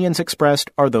 Opinions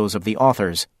expressed are those of the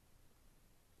authors.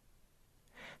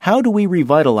 How do we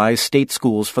revitalize state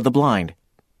schools for the blind?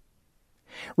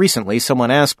 Recently,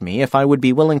 someone asked me if I would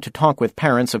be willing to talk with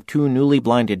parents of 2 newly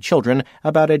blinded children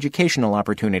about educational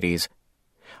opportunities.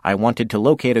 I wanted to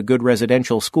locate a good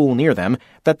residential school near them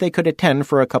that they could attend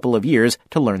for a couple of years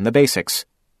to learn the basics: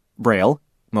 Braille,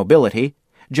 mobility,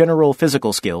 general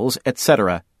physical skills,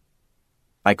 etc.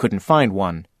 I couldn't find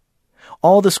one.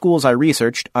 All the schools I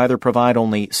researched either provide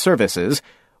only services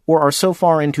or are so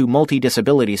far into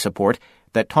multi-disability support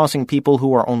that tossing people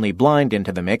who are only blind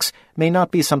into the mix may not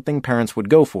be something parents would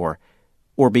go for,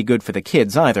 or be good for the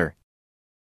kids either.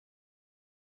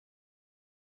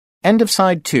 End of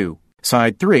Side 2.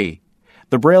 Side 3.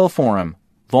 The Braille Forum,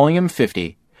 Volume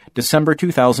 50, December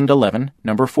 2011,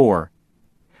 Number 4.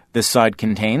 This side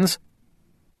contains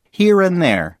Here and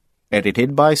There,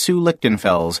 edited by Sue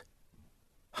Lichtenfels.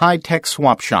 High-Tech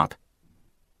Swap Shop.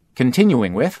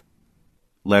 Continuing with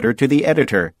Letter to the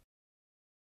Editor.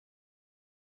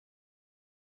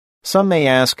 Some may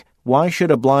ask, why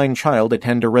should a blind child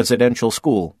attend a residential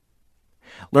school?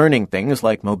 Learning things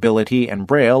like mobility and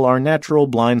Braille are natural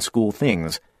blind school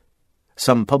things.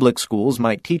 Some public schools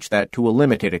might teach that to a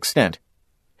limited extent.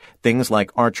 Things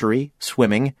like archery,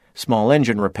 swimming, small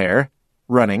engine repair,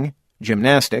 running,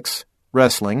 gymnastics,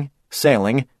 wrestling,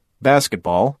 sailing,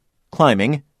 basketball,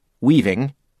 climbing,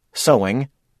 weaving, sewing,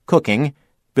 cooking,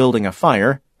 building a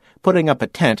fire, putting up a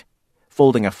tent,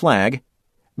 folding a flag,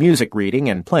 music reading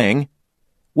and playing,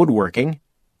 woodworking,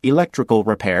 electrical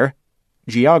repair,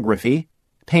 geography,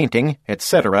 painting,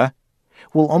 etc.,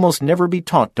 will almost never be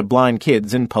taught to blind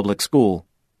kids in public school.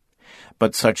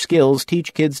 But such skills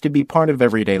teach kids to be part of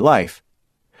everyday life.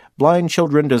 Blind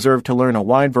children deserve to learn a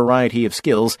wide variety of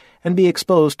skills and be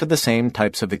exposed to the same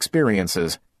types of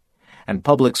experiences. And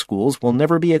public schools will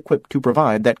never be equipped to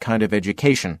provide that kind of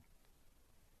education.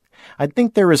 I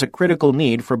think there is a critical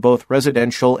need for both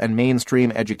residential and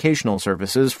mainstream educational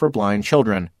services for blind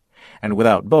children, and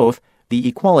without both, the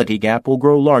equality gap will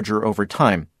grow larger over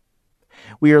time.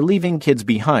 We are leaving kids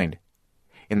behind.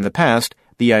 In the past,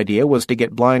 the idea was to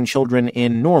get blind children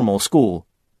in normal school.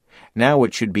 Now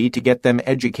it should be to get them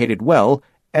educated well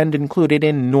and included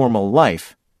in normal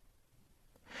life.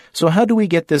 So how do we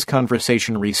get this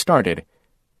conversation restarted?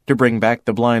 To bring back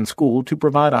the blind school to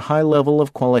provide a high level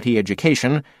of quality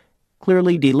education,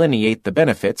 clearly delineate the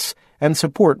benefits, and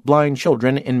support blind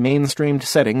children in mainstreamed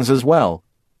settings as well.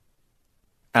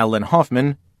 Alan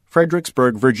Hoffman,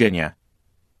 Fredericksburg, Virginia.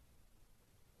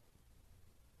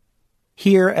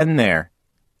 Here and There.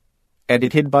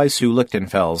 Edited by Sue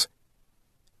Lichtenfels.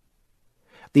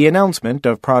 The announcement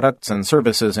of products and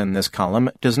services in this column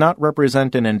does not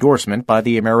represent an endorsement by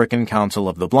the American Council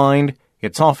of the Blind,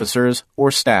 its officers,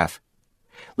 or staff.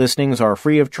 Listings are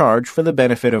free of charge for the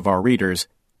benefit of our readers.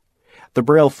 The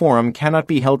Braille Forum cannot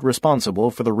be held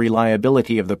responsible for the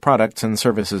reliability of the products and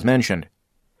services mentioned.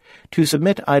 To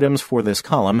submit items for this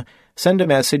column, send a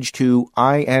message to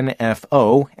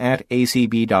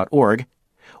info@acb.org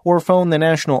or phone the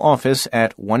national office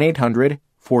at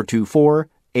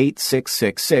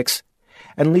 1-800-424-8666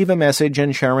 and leave a message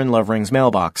in Sharon Lovering's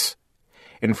mailbox.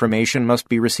 Information must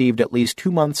be received at least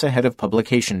 2 months ahead of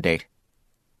publication date.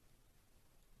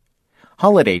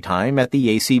 Holiday time at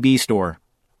the ACB store.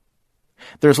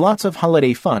 There's lots of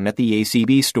holiday fun at the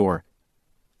ACB store.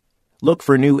 Look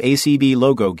for new ACB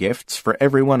logo gifts for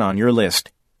everyone on your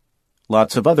list.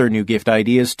 Lots of other new gift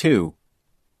ideas, too.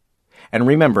 And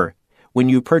remember, when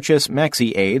you purchase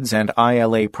MaxiAids and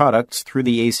ILA products through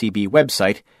the ACB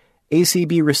website,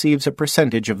 ACB receives a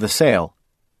percentage of the sale.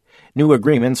 New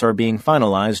agreements are being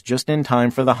finalized just in time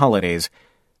for the holidays,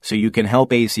 so you can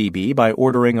help ACB by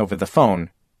ordering over the phone,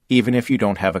 even if you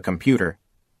don't have a computer.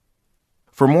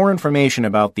 For more information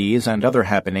about these and other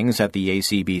happenings at the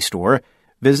ACB store,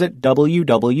 visit www.acb.org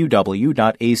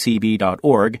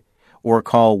or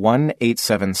call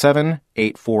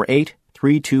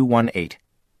 1-877-848-3218.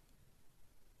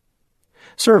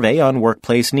 Survey on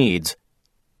Workplace Needs.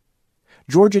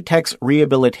 Georgia Tech's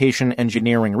Rehabilitation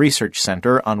Engineering Research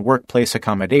Center on Workplace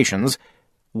Accommodations,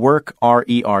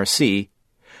 WorkRERC,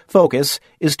 focus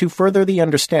is to further the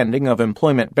understanding of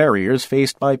employment barriers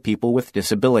faced by people with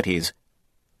disabilities.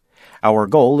 Our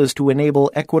goal is to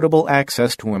enable equitable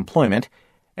access to employment,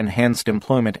 enhanced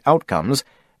employment outcomes,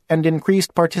 and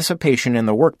increased participation in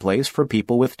the workplace for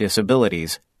people with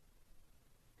disabilities.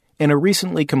 In a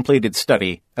recently completed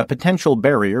study, a potential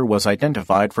barrier was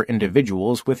identified for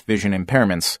individuals with vision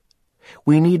impairments.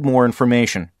 We need more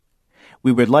information.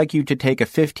 We would like you to take a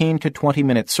 15 to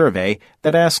 20-minute survey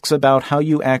that asks about how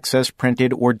you access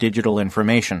printed or digital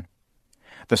information.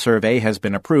 The survey has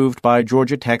been approved by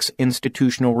Georgia Tech's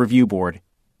Institutional Review Board.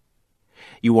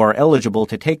 You are eligible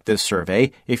to take this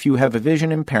survey if you have a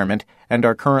vision impairment and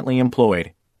are currently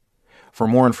employed. For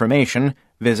more information,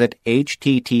 visit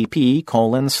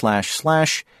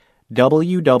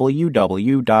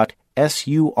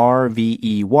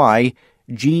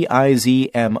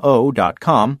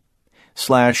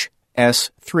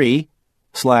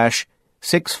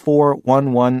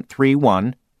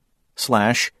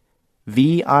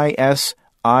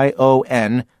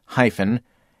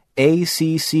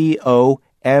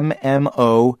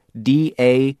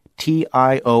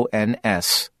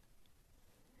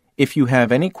If you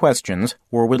have any questions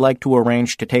or would like to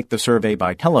arrange to take the survey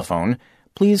by telephone,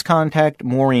 please contact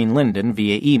Maureen Linden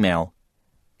via email,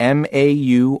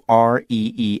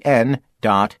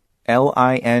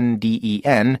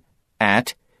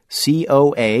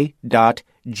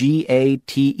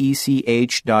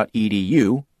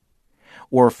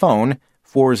 or phone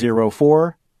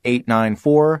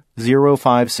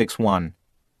 404-894-0561.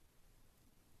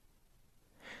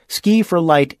 Ski for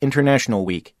Light International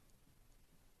Week.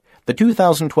 The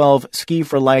 2012 Ski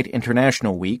for Light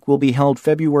International Week will be held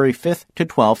February 5th to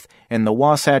 12th in the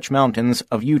Wasatch Mountains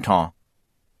of Utah.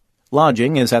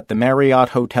 Lodging is at the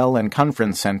Marriott Hotel and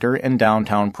Conference Center in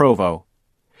downtown Provo.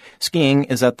 Skiing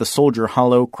is at the Soldier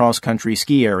Hollow cross-country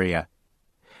ski area.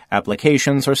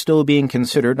 Applications are still being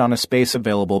considered on a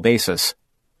space-available basis.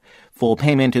 Full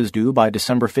payment is due by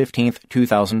December 15,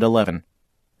 2011.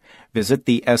 Visit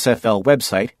the SFL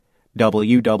website,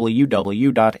 www.sfl.org,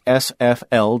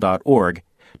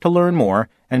 to learn more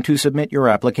and to submit your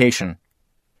application.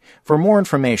 For more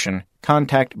information,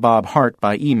 contact Bob Hart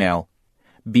by email,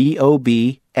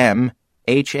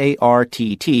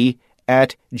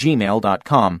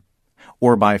 bobmhartt@gmail.com,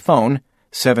 or by phone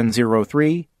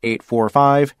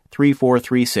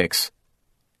 703-845-3436.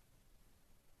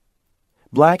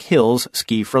 Black Hills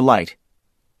Ski for Light.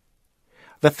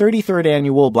 The 33rd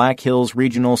Annual Black Hills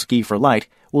Regional Ski for Light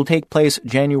will take place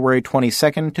January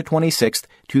 22nd to 26th,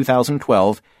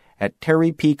 2012, at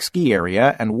Terry Peak Ski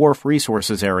Area and Wharf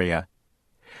Resources Area.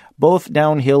 Both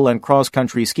downhill and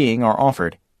cross-country skiing are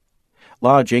offered.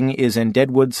 Lodging is in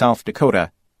Deadwood, South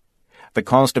Dakota. The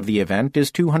cost of the event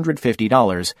is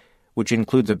 $250, which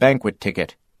includes a banquet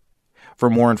ticket.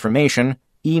 For more information,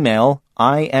 email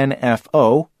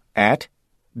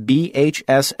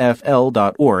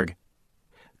info@bhsfl.org.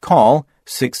 Call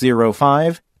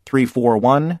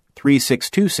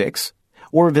 605-341-3626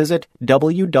 or visit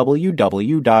www.bhsfl.org.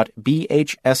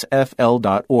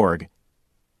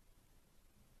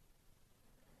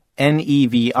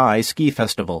 NEVI Ski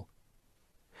Festival.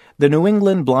 The New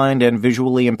England Blind and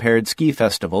Visually Impaired Ski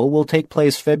Festival will take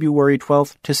place February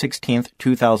 12th to 16th,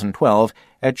 2012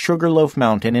 at Sugarloaf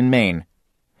Mountain in Maine.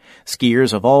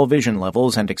 Skiers of all vision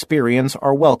levels and experience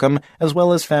are welcome, as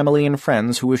well as family and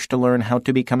friends who wish to learn how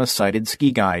to become a sighted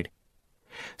ski guide.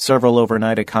 Several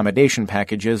overnight accommodation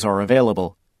packages are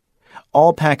available.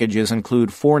 All packages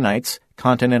include 4 nights,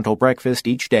 continental breakfast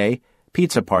each day,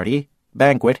 pizza party,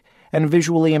 banquet, and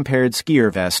visually impaired skier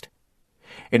vest.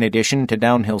 In addition to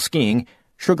downhill skiing,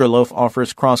 Sugarloaf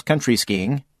offers cross-country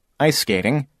skiing, ice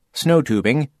skating, snow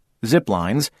tubing, zip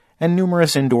lines, and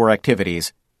numerous indoor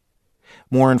activities.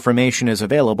 More information is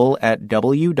available at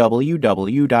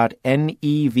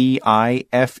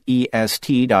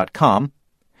www.nevifest.com,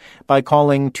 by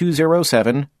calling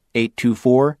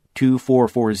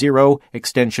 207-824-2440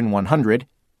 extension 100,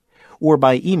 or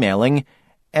by emailing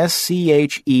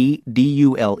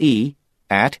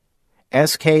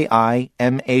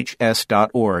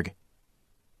schedule@skimhs.org.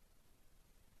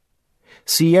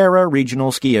 Sierra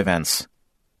Regional Ski Events.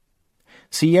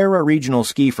 Sierra Regional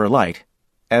Ski for Light,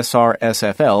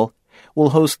 SRSFL,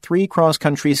 will host 3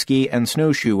 cross-country ski and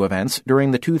snowshoe events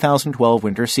during the 2012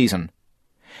 winter season.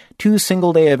 2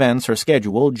 single-day events are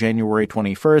scheduled January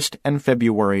 21st and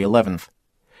February 11th.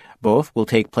 Both will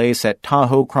take place at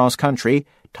Tahoe Cross Country,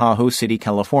 Tahoe City,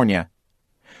 California.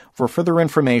 For further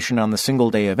information on the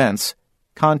single-day events,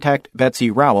 contact Betsy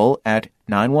Rowell at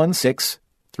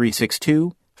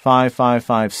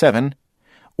 916-362-5557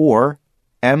 or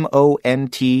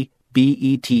montbets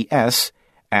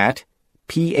at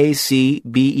pacbell.net.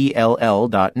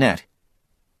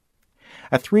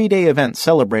 A 3-day event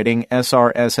celebrating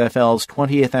SRSFL's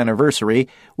 20th anniversary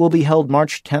will be held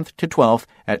March 10th to 12th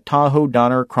at Tahoe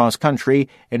Donner Cross Country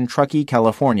in Truckee,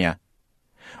 California.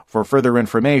 For further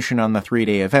information on the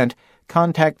 3-day event,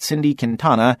 contact Cindy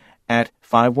Quintana at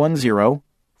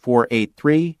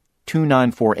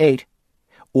 510-483-2948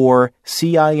 or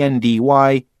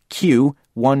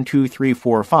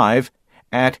CINDYQ12345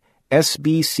 at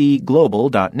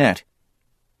sbcglobal.net.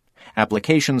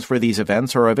 Applications for these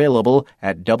events are available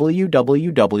at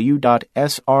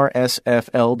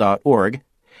www.srsfl.org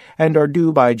and are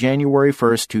due by January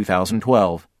 1,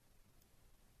 2012.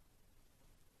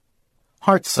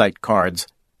 HeartSight Cards.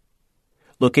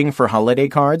 Looking for holiday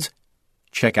cards?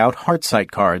 Check out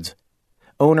HeartSight Cards.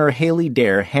 Owner Haley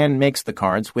Dare hand makes the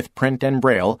cards with print and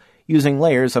braille using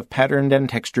layers of patterned and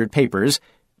textured papers,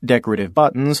 decorative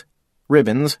buttons,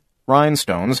 ribbons,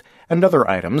 rhinestones, and other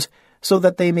items so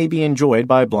that they may be enjoyed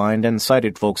by blind and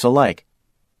sighted folks alike.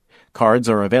 Cards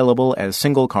are available as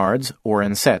single cards or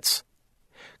in sets.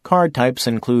 Card types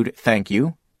include Thank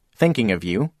You, Thinking of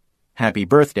You, Happy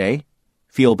Birthday,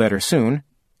 Feel Better Soon,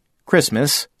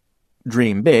 Christmas,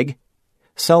 Dream Big,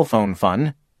 Cell Phone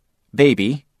Fun,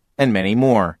 Baby, and many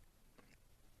more.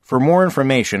 For more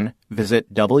information,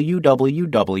 visit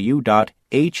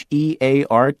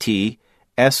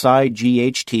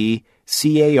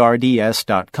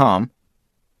www.heartsightcards.com,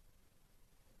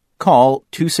 call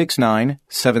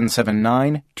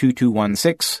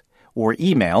 269-779-2216, or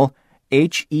email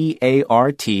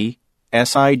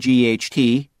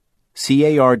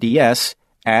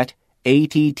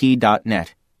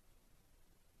heartsightcards@att.net.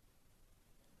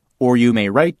 Or you may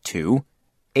write to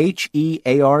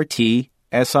HEARTSIGHT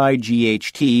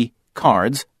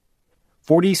Cards,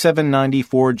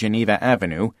 4794 Geneva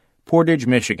Avenue, Portage,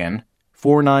 Michigan,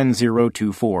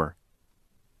 49024.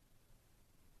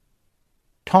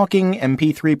 Talking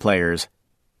MP3 Players.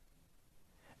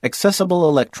 Accessible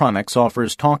Electronics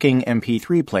offers talking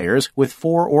MP3 players with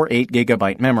 4 or 8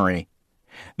 GB memory.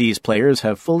 These players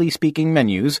have fully speaking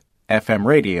menus, FM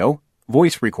radio,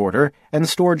 voice recorder, and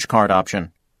storage card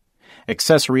option.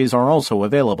 Accessories are also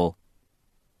available.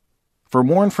 For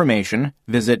more information,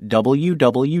 visit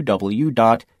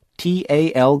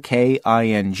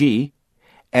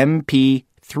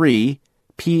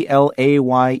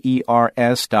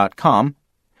www.talkingmp3players.com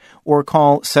or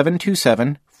call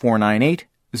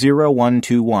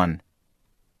 727-498-0121.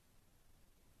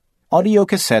 Audio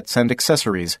cassettes and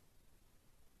accessories.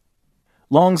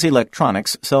 Long's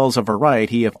Electronics sells a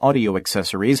variety of audio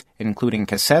accessories, including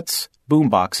cassettes,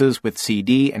 boomboxes with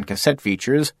CD and cassette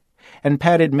features, and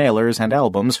padded mailers and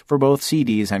albums for both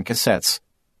CDs and cassettes.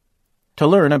 To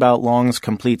learn about Long's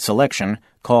complete selection,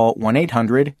 call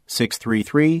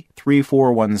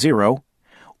 1-800-633-3410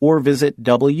 or visit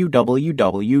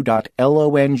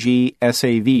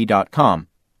www.longsav.com.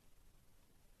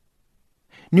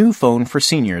 New phone for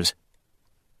seniors.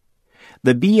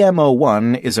 The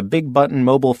BMO1 is a big-button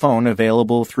mobile phone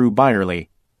available through Byerly.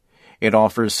 It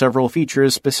offers several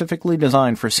features specifically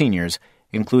designed for seniors,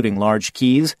 including large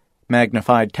keys,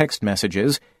 magnified text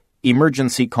messages,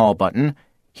 emergency call button,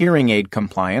 hearing aid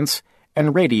compliance,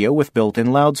 and radio with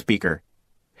built-in loudspeaker.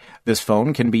 This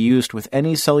phone can be used with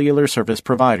any cellular service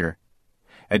provider.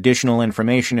 Additional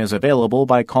information is available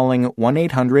by calling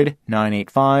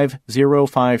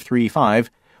 1-800-985-0535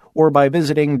 or by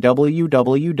visiting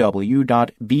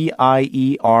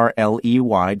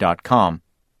www.bierley.com.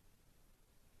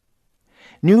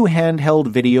 New handheld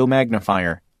video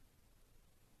magnifier.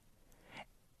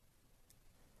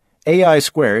 AI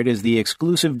Squared is the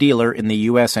exclusive dealer in the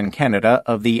U.S. and Canada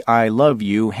of the I Love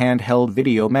You handheld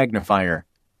video magnifier.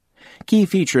 Key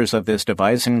features of this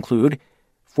device include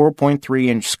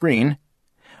 4.3-inch screen,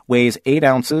 weighs 8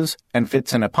 ounces and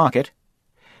fits in a pocket,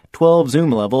 12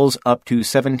 zoom levels up to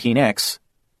 17x,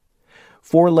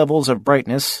 4 levels of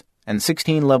brightness and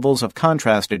 16 levels of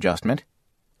contrast adjustment,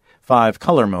 5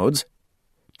 color modes,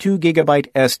 2 GB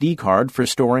SD card for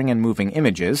storing and moving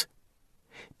images,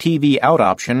 TV out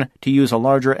option to use a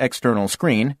larger external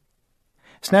screen,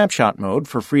 snapshot mode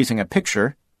for freezing a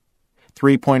picture,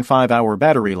 3.5-hour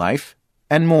battery life,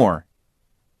 and more.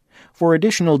 For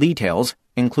additional details,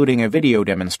 including a video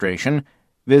demonstration,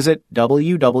 visit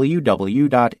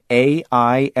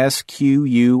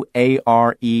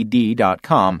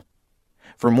www.aisquared.com.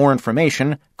 For more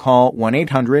information, call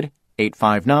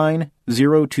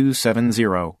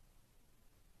 1-800-859-0270.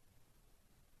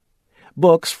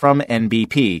 Books from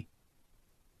NBP.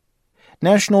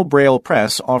 National Braille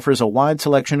Press offers a wide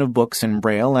selection of books in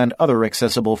Braille and other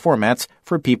accessible formats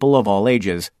for people of all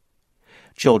ages.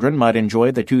 Children might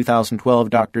enjoy the 2012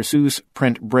 Dr. Seuss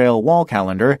print Braille wall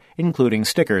calendar, including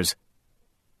stickers.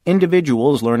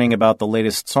 Individuals learning about the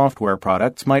latest software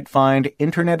products might find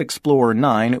Internet Explorer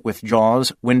 9 with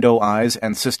JAWS, Window Eyes,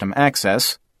 and System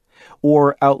Access,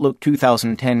 or Outlook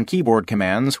 2010 keyboard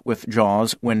commands with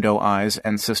JAWS, Window Eyes,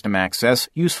 and System Access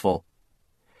useful.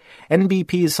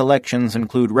 NBP's selections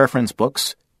include reference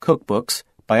books, cookbooks,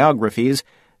 biographies,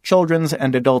 children's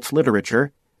and adults'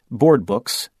 literature, board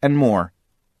books, and more.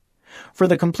 For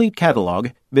the complete catalog,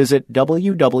 visit www.nbp.org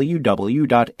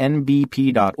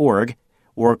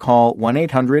or call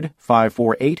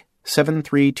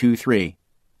 1-800-548-7323.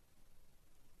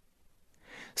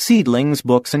 Seedlings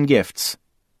Books and Gifts.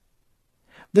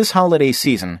 This holiday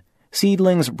season,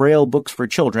 Seedlings Braille Books for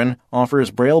Children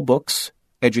offers Braille books,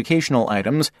 educational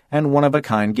items, and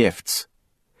one-of-a-kind gifts.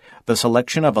 The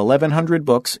selection of 1,100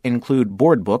 books include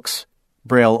board books,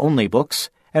 Braille-only books,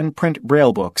 and print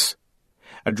Braille books,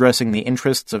 addressing the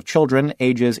interests of children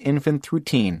ages infant through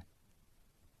teen.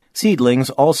 Seedlings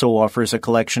also offers a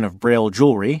collection of Braille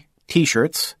jewelry,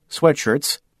 T-shirts,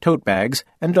 sweatshirts, tote bags,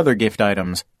 and other gift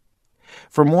items.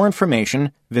 For more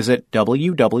information, visit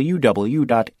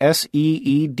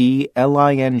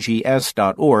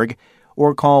www.seedlings.org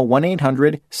or call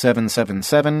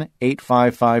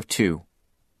 1-800-777-8552.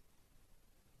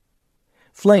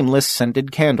 Flameless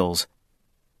scented candles.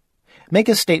 Make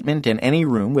a statement in any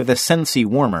room with a Scentsy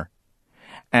warmer.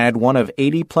 Add one of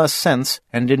 80-plus scents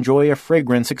and enjoy a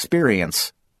fragrance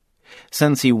experience.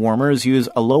 Scentsy warmers use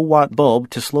a low-watt bulb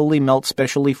to slowly melt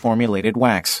specially formulated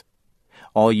wax.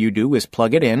 All you do is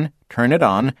plug it in, turn it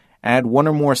on, add one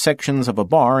or more sections of a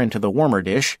bar into the warmer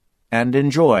dish, and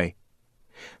enjoy.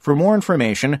 For more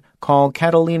information, call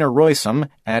Catalina Roysum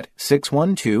at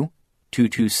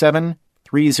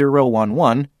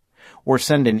 612-227-3011 or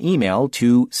send an email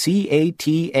to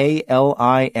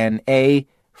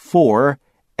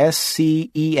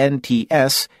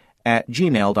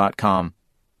catalina4scents@gmail.com.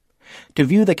 To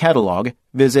view the catalog,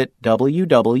 visit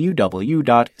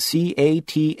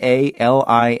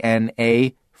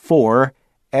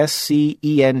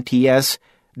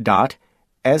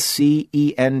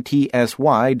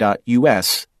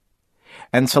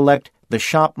and select the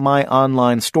Shop My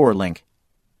Online Store link.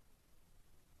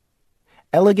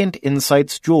 Elegant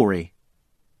Insights Jewelry.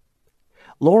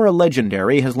 Laura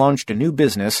Legendary has launched a new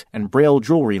business and Braille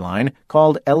jewelry line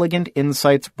called Elegant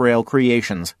Insights Braille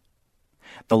Creations.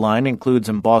 The line includes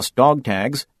embossed dog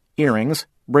tags, earrings,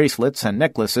 bracelets, and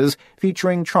necklaces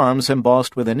featuring charms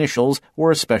embossed with initials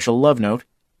or a special love note,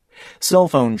 cell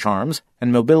phone charms,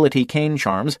 and mobility cane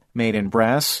charms made in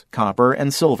brass, copper,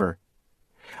 and silver.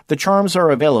 The charms are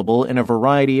available in a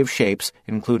variety of shapes,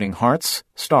 including hearts,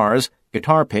 stars,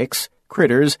 guitar picks,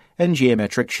 critters, and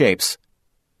geometric shapes.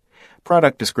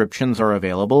 Product descriptions are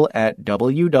available at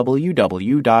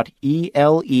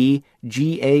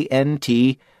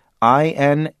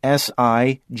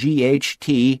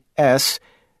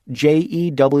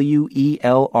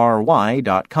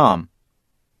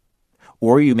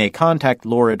Or you may contact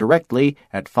Laura directly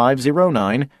at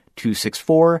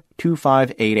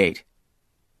 509-264-2588.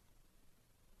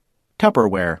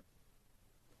 Tupperware.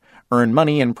 Earn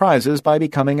money and prizes by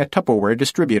becoming a Tupperware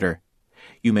distributor.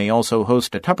 You may also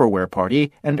host a Tupperware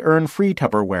party and earn free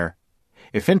Tupperware.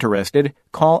 If interested,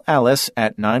 call Alice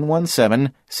at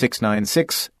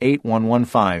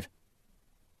 917-696-8115.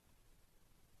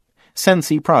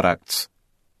 Scentsy Products.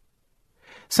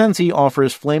 Scentsy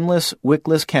offers flameless,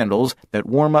 wickless candles that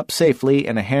warm up safely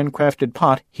in a handcrafted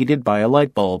pot heated by a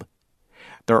light bulb.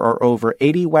 There are over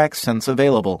 80 wax scents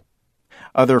available.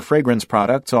 Other fragrance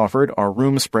products offered are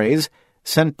room sprays,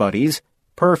 scent buddies,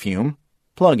 perfume,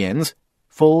 plug-ins,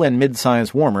 full and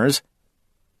mid-size warmers,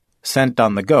 scent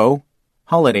on the go,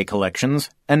 holiday collections,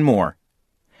 and more.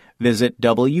 Visit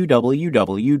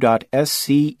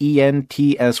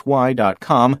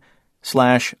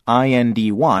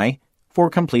www.scentsy.com/INDY for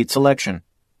complete selection.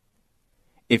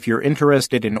 If you're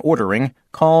interested in ordering,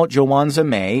 call Joanza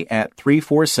May at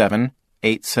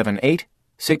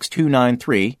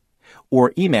 347-878-6293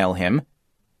 or email him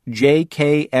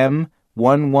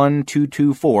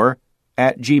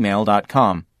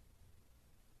jkm11224@gmail.com.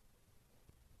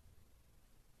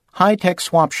 High-Tech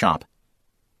Swap Shop.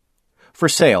 For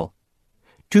sale,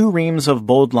 2 reams of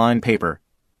bold line paper,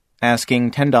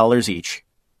 asking $10 each.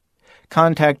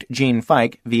 Contact Gene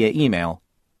Fike via email,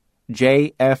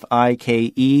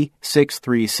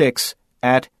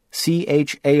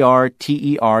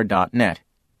 jfike636@charter.net.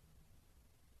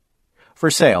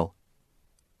 For sale,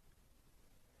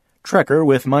 Trekker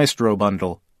with Maestro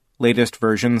Bundle, latest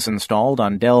versions installed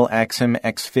on Dell Axim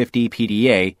X50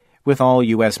 PDA with all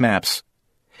U.S. maps.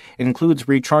 Includes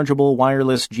rechargeable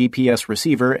wireless GPS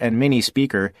receiver and mini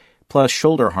speaker, plus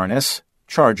shoulder harness,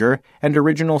 charger, and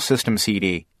original system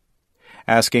CD.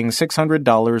 Asking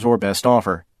 $600 or best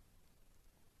offer.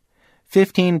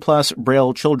 15-plus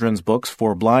Braille children's books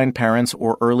for blind parents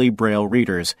or early Braille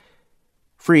readers.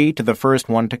 Free to the first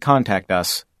one to contact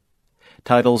us.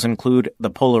 Titles include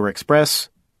The Polar Express,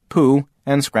 Pooh,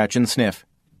 and Scratch and Sniff.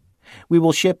 We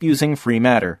will ship using free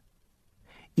matter.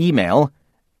 Email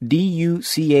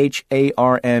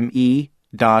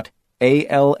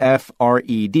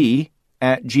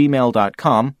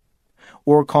ducharme.alfred@gmail.com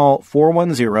or call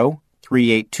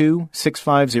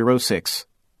 410-382-6506.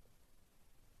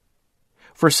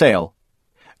 For sale,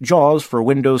 JAWS for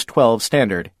Windows 12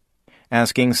 Standard,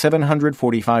 asking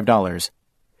 $745.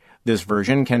 This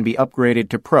version can be upgraded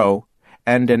to Pro,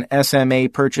 and an SMA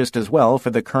purchased as well for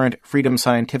the current Freedom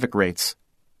Scientific rates.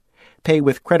 Pay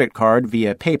with credit card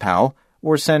via PayPal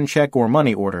or send check or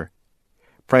money order.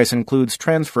 Price includes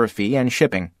transfer fee and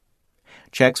shipping.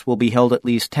 Checks will be held at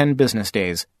least 10 business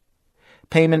days.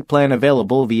 Payment plan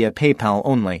available via PayPal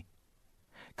only.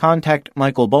 Contact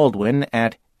Michael Baldwin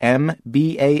at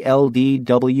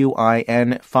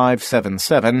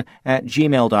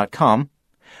mbaldwin577@gmail.com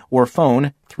or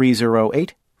phone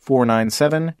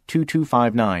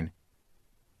 308-497-2259.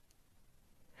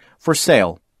 For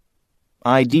sale,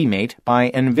 ID Mate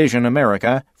by Envision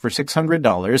America for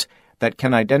 $600 that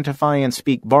can identify and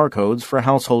speak barcodes for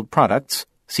household products,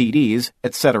 CDs,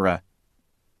 etc.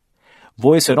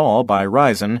 Voice It All by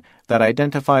Ryzen that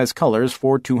identifies colors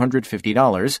for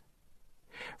 $250.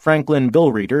 Franklin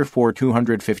Bill Reader for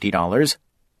 $250.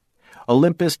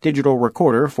 Olympus Digital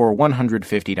Recorder for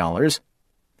 $150.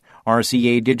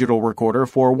 RCA digital recorder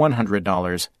for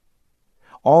 $100.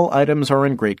 All items are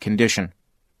in great condition.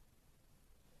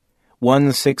 One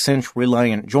 6-inch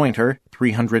Reliant jointer,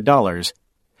 $300.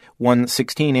 One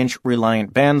 16-inch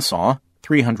Reliant bandsaw,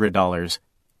 $300.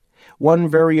 One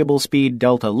variable speed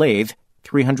Delta lathe,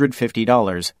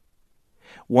 $350.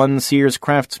 One Sears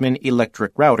Craftsman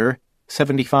electric router,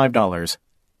 $75.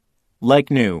 Like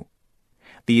new.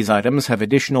 These items have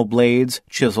additional blades,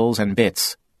 chisels, and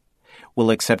bits.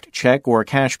 Will accept check or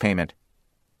cash payment.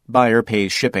 Buyer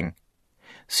pays shipping.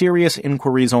 Serious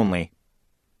inquiries only.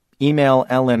 Email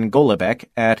Ellen Golubec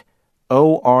at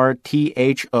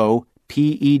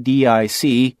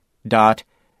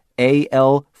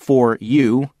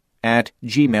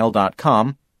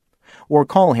orthopedic.al4u@gmail.com or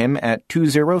call him at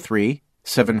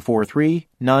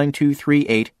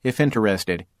 203-743-9238 if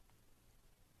interested.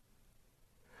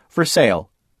 For sale.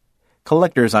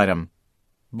 Collector's item.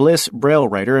 Bliss Braille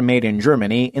writer made in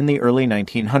Germany in the early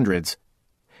 1900s.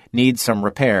 Needs some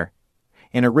repair.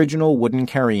 An original wooden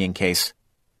carrying case.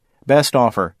 Best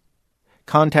offer.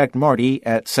 Contact Marty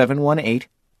at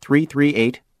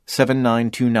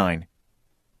 718-338-7929.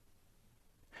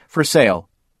 For sale.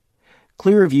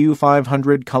 Clearview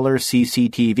 500 color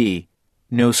CCTV.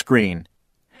 No screen.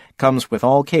 Comes with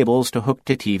all cables to hook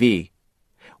to TV.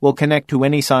 Will connect to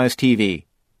any size TV.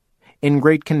 In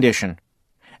great condition.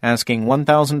 Asking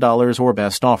 $1,000 or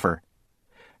best offer.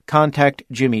 Contact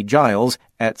Jimmy Giles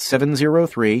at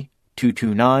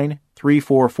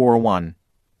 703-229-3441.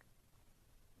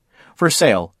 For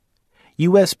sale.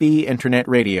 USB Internet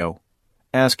Radio.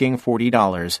 Asking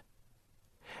 $40.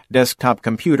 Desktop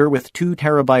computer with 2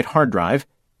 terabyte hard drive,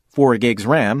 4 gigs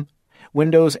RAM,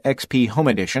 Windows XP Home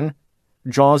Edition,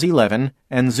 JAWS 11,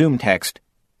 and Zoom Text.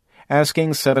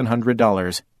 Asking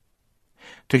 $700.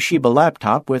 Toshiba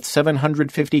laptop with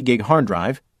 750 gig hard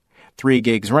drive, 3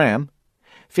 gigs RAM,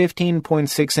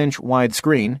 15.6-inch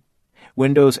widescreen,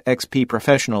 Windows XP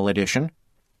Professional Edition,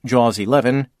 JAWS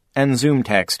 11, and Zoom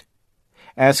Text.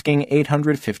 Asking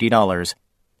 $850.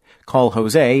 Call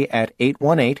Jose at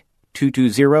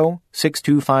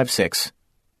 818-220-6256.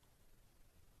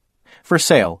 For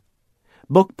sale.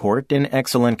 Bookport in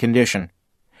excellent condition.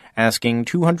 Asking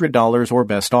 $200 or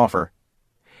best offer.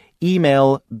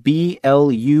 Email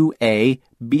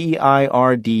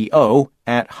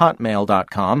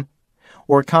BLUABIRDO@hotmail.com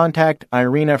or contact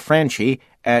Irina Franchi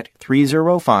at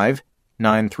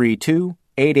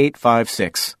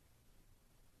 305-932-8856.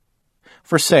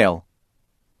 For sale.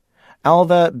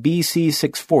 Alva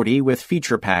BC640 with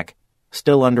Feature Pack,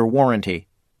 still under warranty.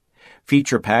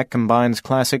 Feature Pack combines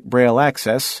classic Braille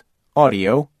access,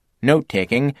 audio,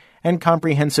 note-taking, and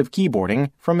comprehensive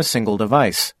keyboarding from a single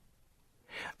device.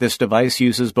 This device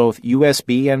uses both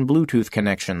USB and Bluetooth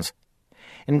connections.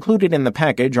 Included in the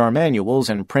package are manuals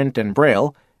in print and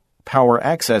Braille, power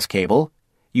access cable,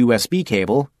 USB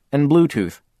cable, and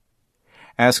Bluetooth.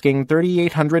 Asking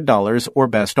 $3,800 or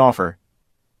best offer.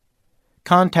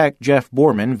 Contact Jeff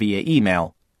Borman via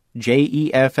email,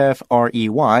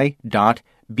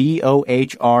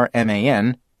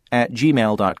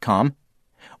 jeffrey.bohrman@gmail.com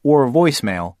or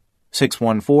voicemail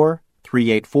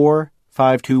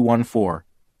 614-384-5214.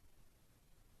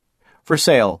 For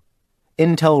sale.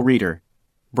 Intel Reader.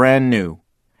 Brand new.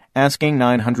 Asking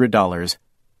 $900.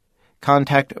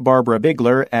 Contact Barbara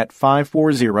Bigler at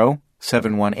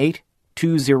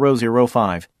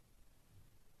 540-718-2005.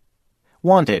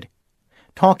 Wanted.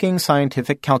 Talking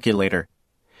Scientific Calculator.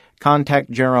 Contact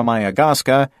Jeremiah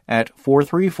Goska at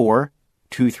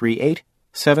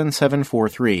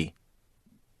 434-238-7743.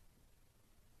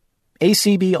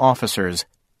 ACB Officers.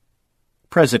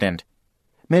 President.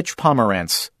 Mitch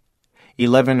Pomerantz.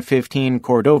 1115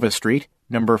 Cordova Street,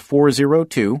 number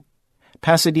 402,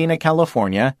 Pasadena,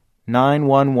 California,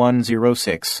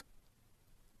 91106.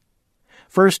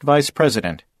 First Vice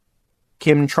President.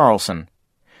 Kim Charlson.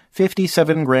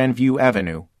 57 Grandview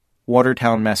Avenue,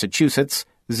 Watertown, Massachusetts,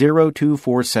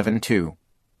 02472.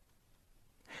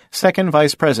 Second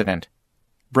Vice President.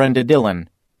 Brenda Dillon.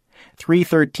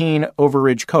 313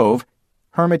 Overridge Cove,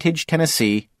 Hermitage,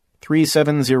 Tennessee,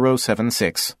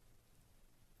 37076.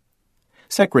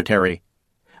 Secretary.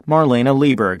 Marlena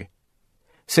Lieberg.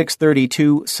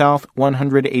 632 South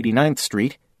 189th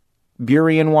Street,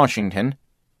 Burien, Washington,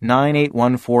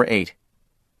 98148.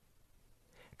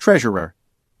 Treasurer.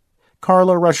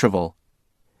 Carla Ruschival.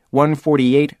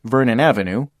 148 Vernon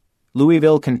Avenue,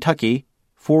 Louisville, Kentucky,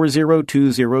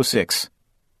 40206.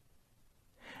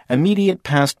 Immediate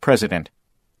Past President.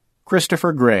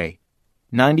 Christopher Gray.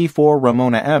 94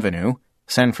 Ramona Avenue,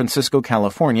 San Francisco,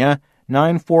 California,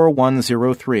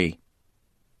 94103.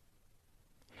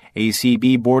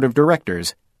 ACB Board of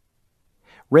Directors.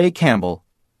 Ray Campbell,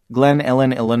 Glen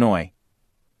Ellen, Illinois.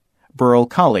 Burl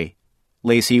Colley,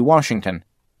 Lacey, Washington.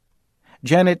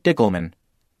 Janet Dickelman,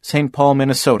 St. Paul,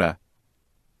 Minnesota.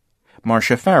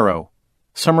 Marcia Farrow,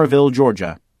 Somerville,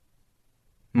 Georgia.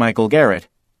 Michael Garrett,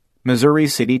 Missouri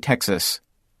City, Texas.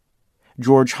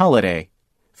 George Holliday,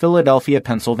 Philadelphia,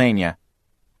 Pennsylvania.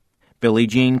 Billie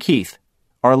Jean Keith,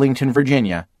 Arlington,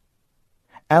 Virginia.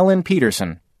 Alan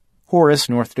Peterson, Horace,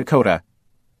 North Dakota.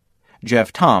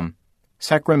 Jeff Tom,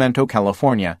 Sacramento,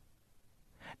 California.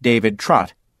 David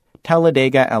Trott,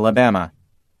 Talladega, Alabama.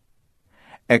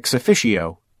 Ex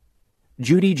officio,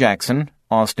 Judy Jackson,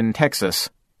 Austin, Texas.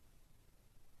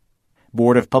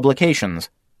 Board of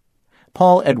Publications,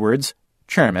 Paul Edwards,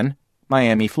 Chairman,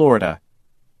 Miami, Florida.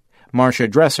 Marcia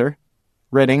Dresser,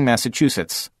 Reading,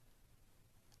 Massachusetts.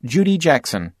 Judy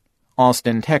Jackson,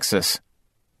 Austin, Texas.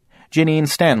 Janine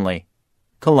Stanley,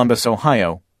 Columbus,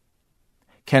 Ohio.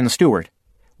 Ken Stewart,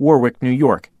 Warwick, New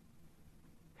York.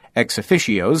 Ex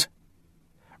officios,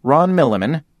 Ron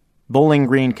Milliman, Bowling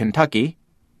Green, Kentucky.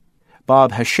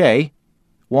 Bob Hachey,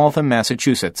 Waltham,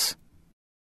 Massachusetts.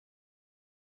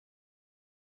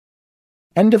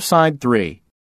 End of Side 3.